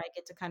from there I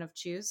get to kind of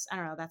choose. I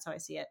don't know, that's how I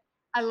see it.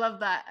 I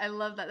love that. I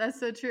love that. That's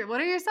so true. What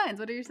are your signs?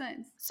 What are your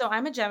signs? So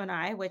I'm a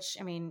Gemini, which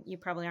I mean, you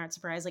probably aren't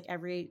surprised. Like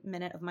every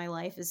minute of my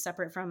life is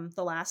separate from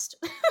the last.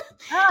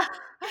 Ah,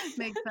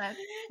 makes sense.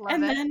 Love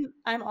And it. then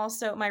I'm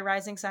also my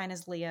rising sign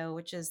is Leo,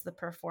 which is the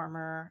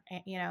performer,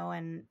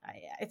 and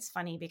it's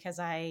funny because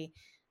I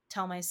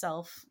tell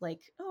myself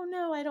like, oh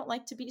no, I don't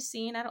like to be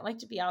seen. I don't like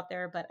to be out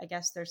there, but I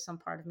guess there's some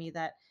part of me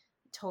that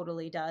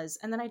totally does.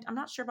 And then I'm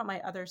not sure about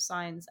my other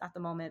signs at the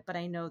moment, but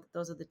I know that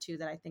those are the two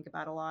that I think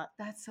about a lot.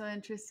 That's so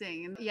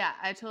interesting. Yeah,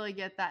 I totally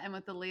get that. And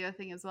with the Leo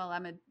thing as well,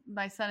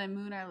 my sun and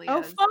moon are Oh,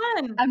 Leos.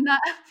 fun. I'm not,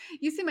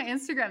 you see my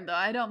Instagram though.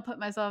 I don't put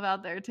myself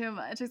out there too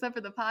much except for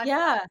the podcast.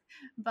 Yeah.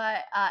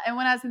 But, and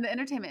when I was in the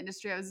entertainment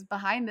industry, I was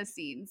behind the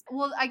scenes.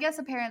 Well, I guess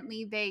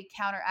apparently they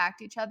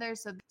counteract each other.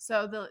 So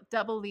the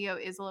double Leo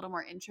is a little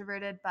more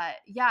introverted. But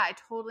yeah, I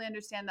totally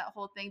understand that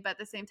whole thing. But at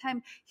the same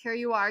time, here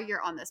you are,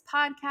 you're on this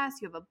podcast,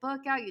 you have a book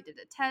out, you did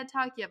a TED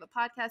Talk, you have a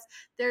podcast.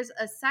 There's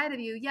a side of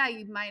you. Yeah,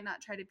 you might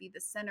not try to be the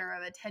center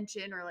of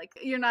attention or like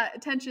you're not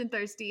attention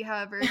thirsty.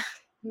 However,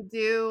 you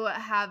do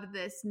have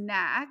this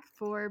knack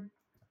for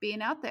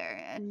being out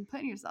there and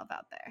putting yourself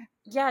out there.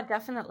 Yeah,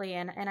 definitely.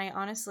 And I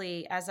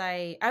honestly, as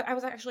I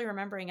was actually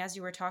remembering as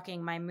you were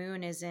talking, my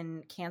moon is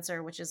in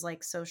Cancer, which is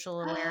like social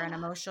aware and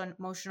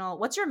emotional.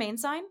 What's your main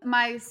sign?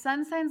 My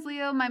sun sign's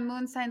Leo, my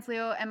moon sign's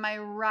Leo, and my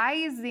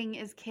rising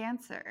is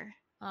Cancer.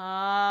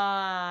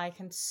 Ah, I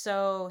can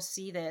so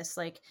see this,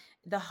 like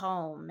the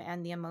home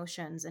and the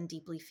emotions and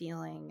deeply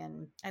feeling.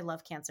 And I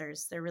love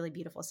Cancers. They're really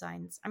beautiful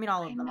signs. I mean,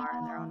 all I of them are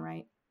in their own know.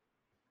 right.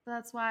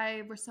 That's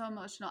why we're so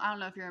emotional. I don't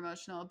know if you're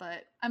emotional,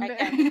 but I'm I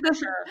can be very for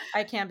sure.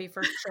 I can be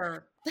for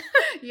sure.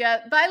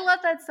 yeah, but I love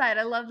that side.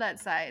 I love that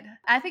side.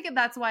 I think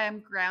that's why I'm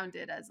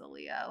grounded as a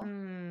Leo.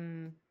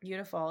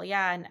 Beautiful.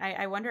 Yeah. And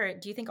I wonder,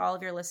 do you think all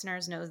of your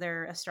listeners know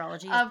their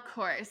astrology? Of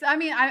course. I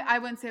mean, I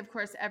wouldn't say, of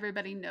course,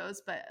 everybody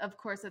knows, but of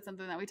course, it's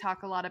something that we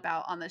talk a lot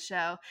about on the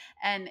show.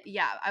 And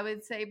yeah, I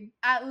would say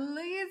at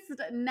least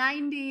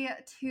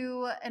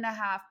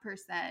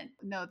 92.5%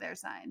 know their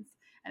signs,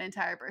 an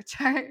entire birth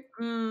chart.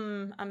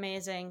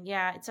 Amazing.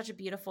 Yeah, it's such a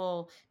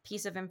beautiful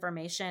piece of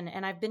information.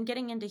 And I've been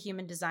getting into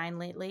human design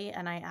lately,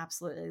 and I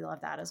absolutely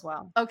love that as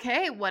well.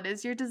 Okay, what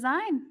is your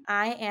design?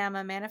 I am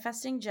a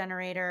manifesting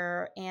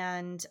generator,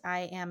 and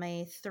I am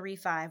a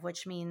 3-5,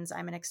 which means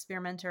I'm an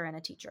experimenter and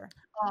a teacher.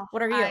 Oh,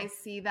 What are you? I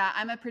see that.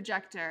 I'm a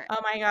projector. Oh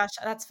my gosh,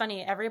 that's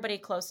funny. Everybody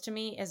close to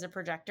me is a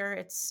projector.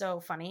 It's so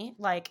funny.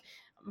 Like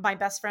my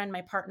best friend,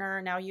 my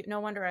partner, now no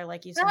wonder I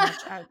like you so much.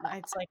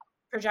 It's like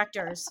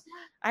projectors.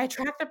 I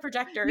attract the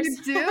projectors. You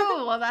do.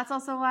 Well, that's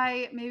also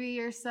why maybe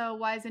you're so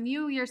wise. And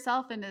you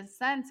yourself, in a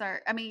sense,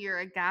 I mean, you're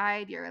a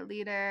guide, you're a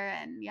leader.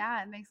 And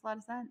yeah, it makes a lot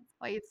of sense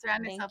why you'd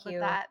surround Thank yourself with you.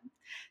 that.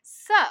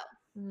 So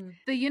Mm.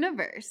 the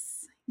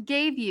universe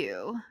gave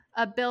you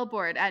a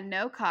billboard at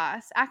no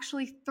cost,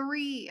 actually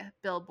 3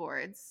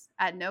 billboards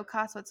at no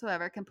cost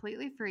whatsoever,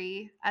 completely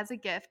free as a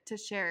gift to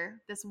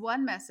share this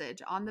one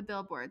message on the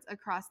billboards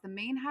across the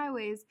main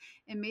highways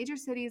in major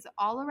cities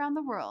all around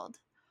the world,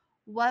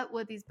 what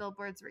would these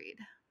billboards read?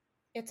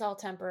 It's all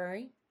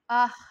temporary.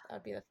 Ah, That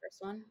would be the first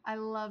one. I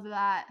love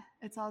that.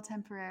 It's all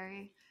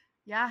temporary.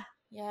 Yeah,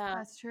 Yeah.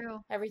 that's true.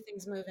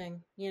 Everything's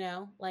moving,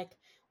 like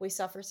we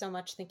suffer so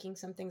much thinking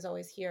something's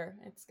always here.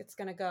 It's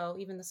gonna go.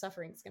 Even the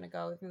suffering's gonna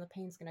go. Even the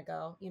pain's gonna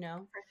go.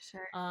 For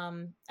sure.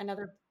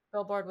 Another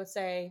billboard would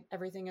say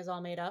everything is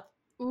all made up.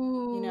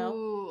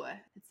 Ooh,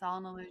 it's all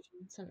an illusion.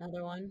 It's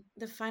another one.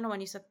 The final one,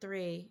 you said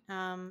 3.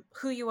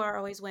 Who you are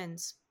always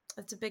wins.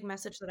 That's a big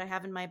message that I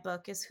have in my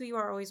book is who you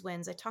are always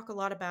wins. I talk a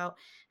lot about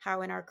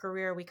how in our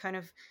career we kind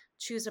of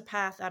choose a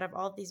path out of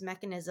all of these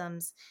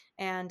mechanisms,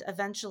 and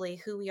eventually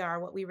who we are,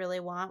 what we really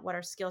want, what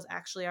our skills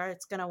actually are,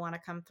 it's going to want to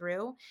come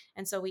through.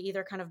 And so we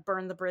either kind of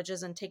burn the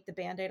bridges and take the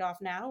Band-Aid off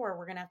now, or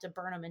we're going to have to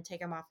burn them and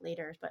take them off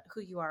later. But who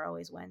you are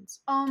always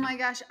wins. Oh my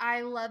gosh,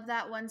 I love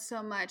that one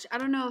so much. I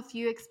don't know if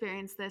you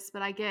experience this,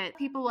 but I get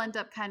people end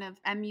up kind of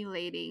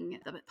emulating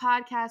the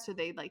podcast, or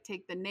they like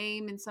take the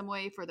name in some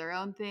way for their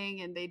own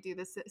thing and they do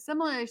this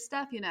similar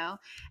stuff, And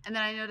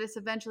then I notice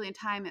eventually in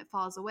time it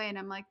falls away, and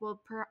I'm like,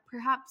 well,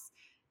 perhaps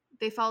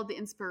they followed the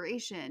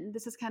inspiration.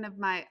 This is kind of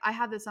I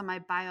have this on my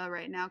bio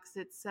right now because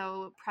it's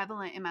so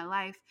prevalent in my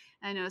life.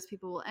 And I notice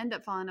people will end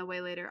up falling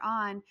away later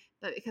on,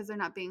 but because they're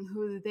not being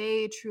who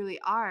they truly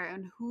are,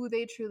 and who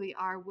they truly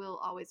are will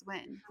always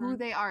win. Who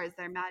they are is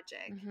their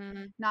magic,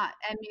 not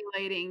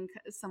emulating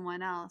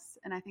someone else.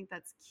 And I think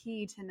that's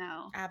key to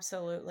know.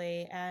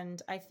 Absolutely.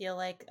 And I feel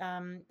like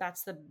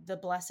that's the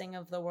blessing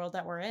of the world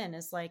that we're in,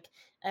 is like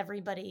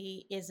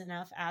everybody is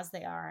enough as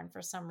they are. And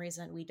for some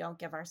reason, we don't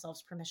give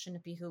ourselves permission to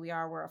be who we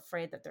are. We're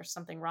afraid that there's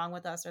something wrong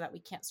with us, or that we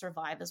can't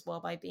survive as well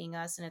by being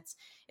us. And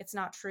it's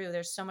not true.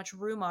 There's so much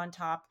room on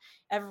top.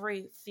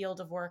 Every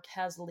field of work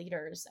has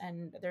leaders,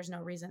 and there's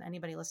no reason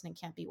anybody listening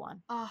can't be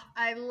one. Oh,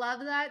 I love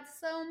that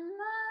so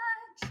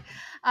much.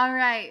 All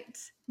right.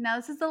 Now,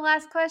 this is the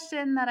last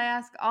question that I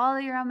ask all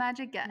of Your Own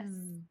Magic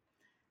guests.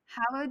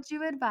 How would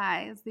you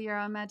advise the Your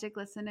Own Magic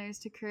listeners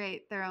to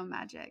create their own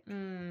magic?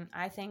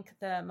 I think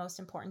the most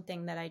important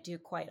thing that I do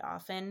quite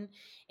often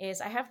is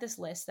I have this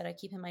list that I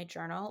keep in my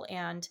journal,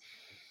 and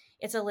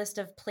it's a list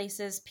of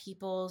places,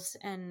 peoples,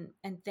 and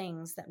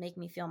things that make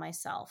me feel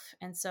myself.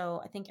 And so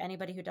I think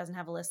anybody who doesn't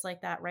have a list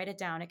like that, write it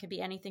down. It could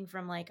be anything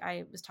from, like,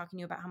 I was talking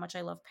to you about how much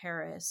I love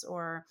Paris,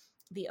 or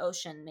the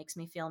ocean makes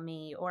me feel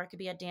me, or it could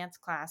be a dance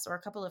class or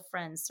a couple of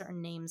friends.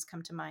 Certain names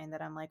come to mind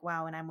that I'm like,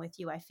 wow, when I'm with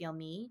you, I feel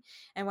me.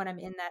 And when I'm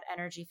in that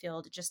energy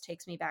field, it just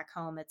takes me back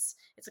home. It's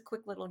a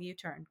quick little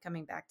U-turn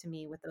coming back to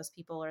me with those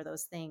people or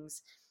those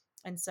things.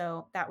 And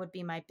so that would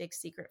be my big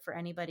secret for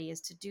anybody, is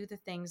to do the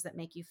things that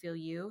make you feel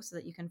you, so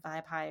that you can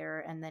vibe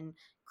higher and then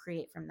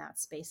create from that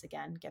space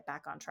again, get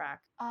back on track.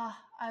 Oh,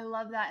 I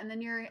love that. And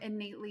then you're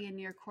innately in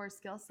your core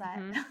skill set.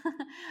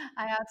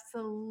 I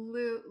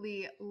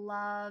absolutely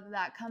love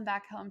that. Come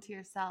back home to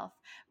yourself.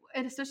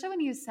 And especially when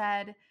you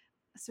said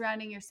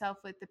surrounding yourself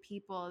with the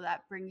people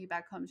that bring you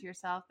back home to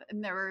yourself.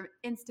 And there were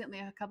instantly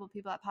a couple of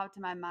people that popped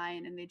in my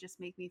mind, and they just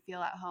make me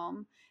feel at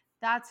home.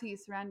 That's who you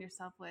surround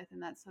yourself with,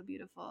 and that's so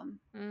beautiful.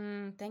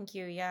 Thank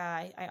you.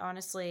 Yeah, I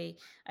honestly,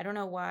 I don't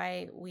know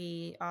why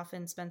we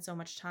often spend so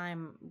much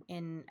time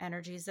in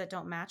energies that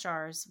don't match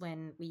ours,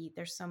 when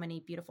there's so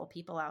many beautiful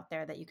people out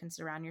there that you can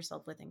surround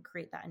yourself with and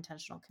create that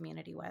intentional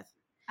community with.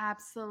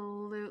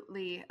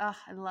 Absolutely. Oh,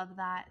 I love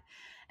that.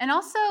 And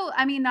also,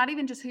 I mean, not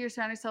even just who you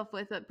surround yourself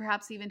with, but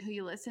perhaps even who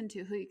you listen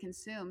to, who you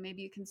consume.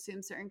 Maybe you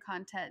consume certain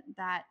content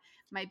that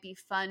might be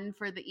fun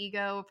for the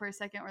ego for a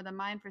second, or the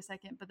mind for a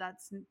second, but that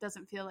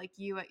doesn't feel like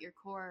you at your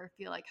core, or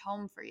feel like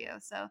home for you.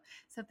 So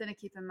something to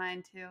keep in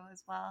mind too,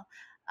 as well.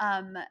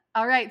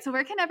 All right. So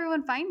where can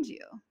everyone find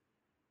you?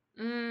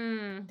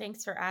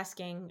 Thanks for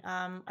asking.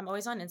 I'm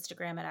always on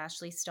Instagram at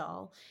Ashley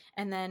Stahl.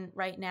 And then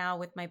right now,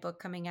 with my book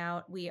coming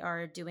out, we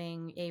are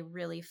doing a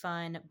really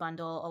fun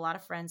bundle. A lot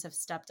of friends have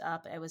stepped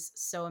up. It was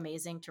so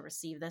amazing to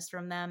receive this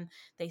from them.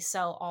 They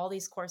sell all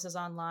these courses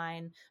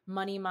online: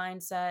 money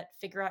mindset,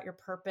 figure out your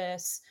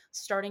purpose,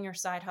 starting your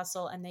side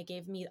hustle. And they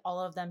gave me all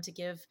of them to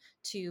give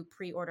to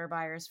pre-order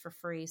buyers for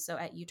free. So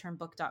at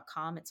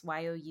youturnbook.com, it's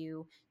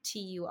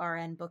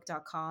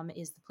youturnbook.com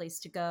is the place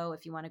to go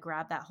if you want to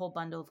grab that whole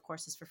bundle of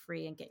courses for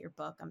free and get your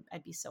book.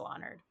 I'd be so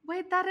honored.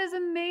 Wait, that is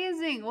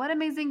amazing. What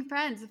amazing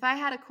friends. If I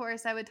had a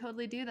course, I would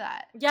totally do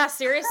that. Yeah,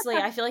 seriously.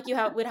 I feel like you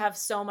would have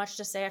so much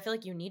to say. I feel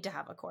like you need to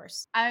have a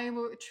course. I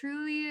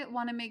truly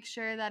want to make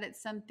sure that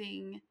it's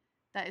something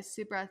that is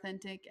super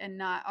authentic and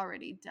not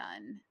already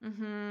done.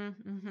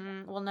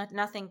 Well,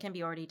 nothing can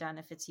be already done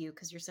if it's you,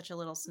 because you're such a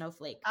little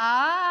snowflake.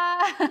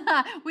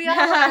 We all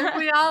are.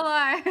 We all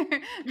are.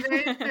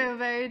 Very true.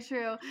 Very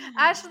true.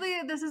 Ashley,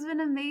 this has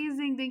been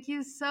amazing. Thank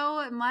you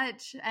so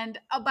much. And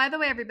by the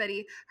way,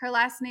 everybody, her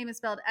last name is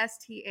spelled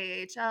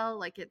Stahl,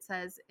 like it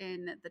says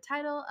in the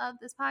title of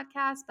this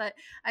podcast. But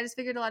I just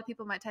figured a lot of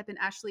people might type in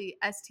Ashley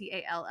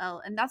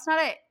Stall, and that's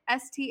not it.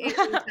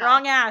 STAHL.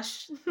 Wrong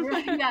Ash.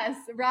 Yes,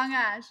 wrong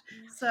Ash.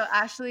 So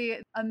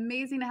Ashley,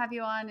 amazing to have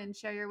you on and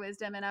share your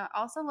wisdom. And I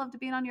also loved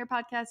being on your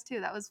podcast too.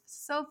 That was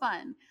so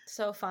fun.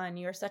 So fun.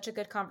 You're such a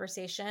good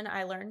conversation.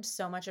 I learned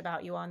so much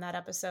about you on that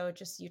episode.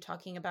 Just you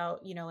talking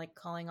about, like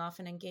calling off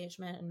an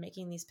engagement and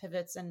making these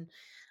pivots. And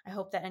I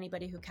hope that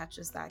anybody who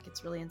catches that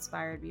gets really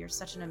inspired. You're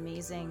such an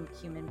amazing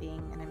human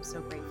being, and I'm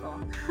so grateful.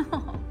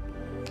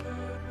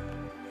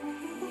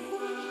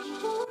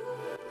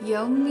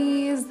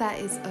 Yomis, that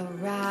is a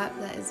wrap.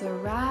 That is a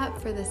wrap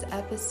for this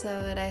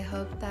episode. I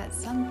hope that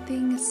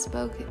something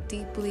spoke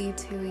deeply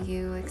to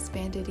you,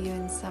 expanded you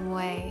in some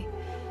way.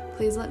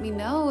 Please let me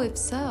know if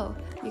so.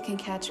 You can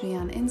catch me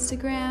on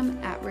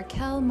Instagram at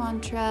Raquel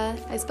Mantra.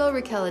 I spell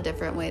Raquel a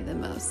different way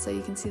than most, so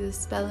you can see the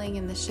spelling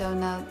in the show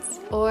notes.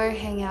 Or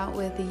hang out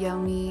with the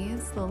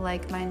Yomis, the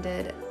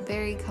like-minded,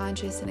 very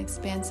conscious and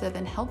expansive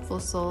and helpful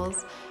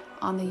souls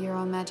on the Your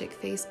Own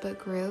Magic Facebook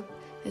group,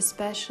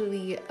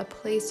 especially a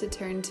place to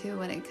turn to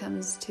when it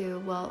comes to,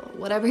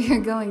 whatever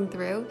you're going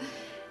through.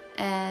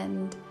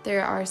 And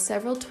there are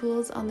several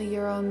tools on the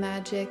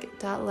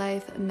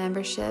yourownmagic.life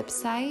membership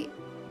site.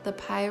 The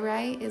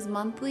Pyrite is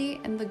monthly,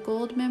 and the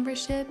Gold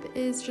membership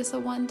is just a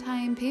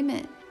one-time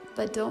payment.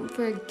 But don't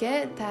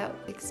forget that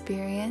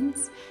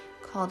experience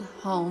called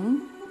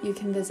Home. You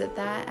can visit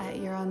that at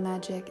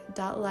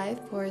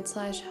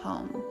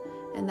yourownmagic.life/home.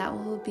 And that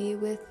will be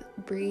with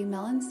Brie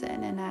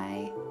Melanson and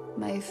I,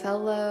 my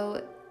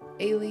fellow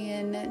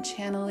alien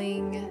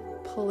channeling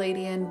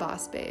Palladian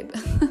boss babe.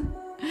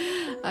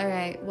 All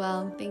right,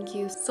 well, thank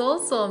you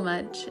so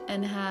much,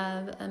 and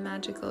have a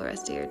magical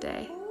rest of your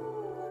day.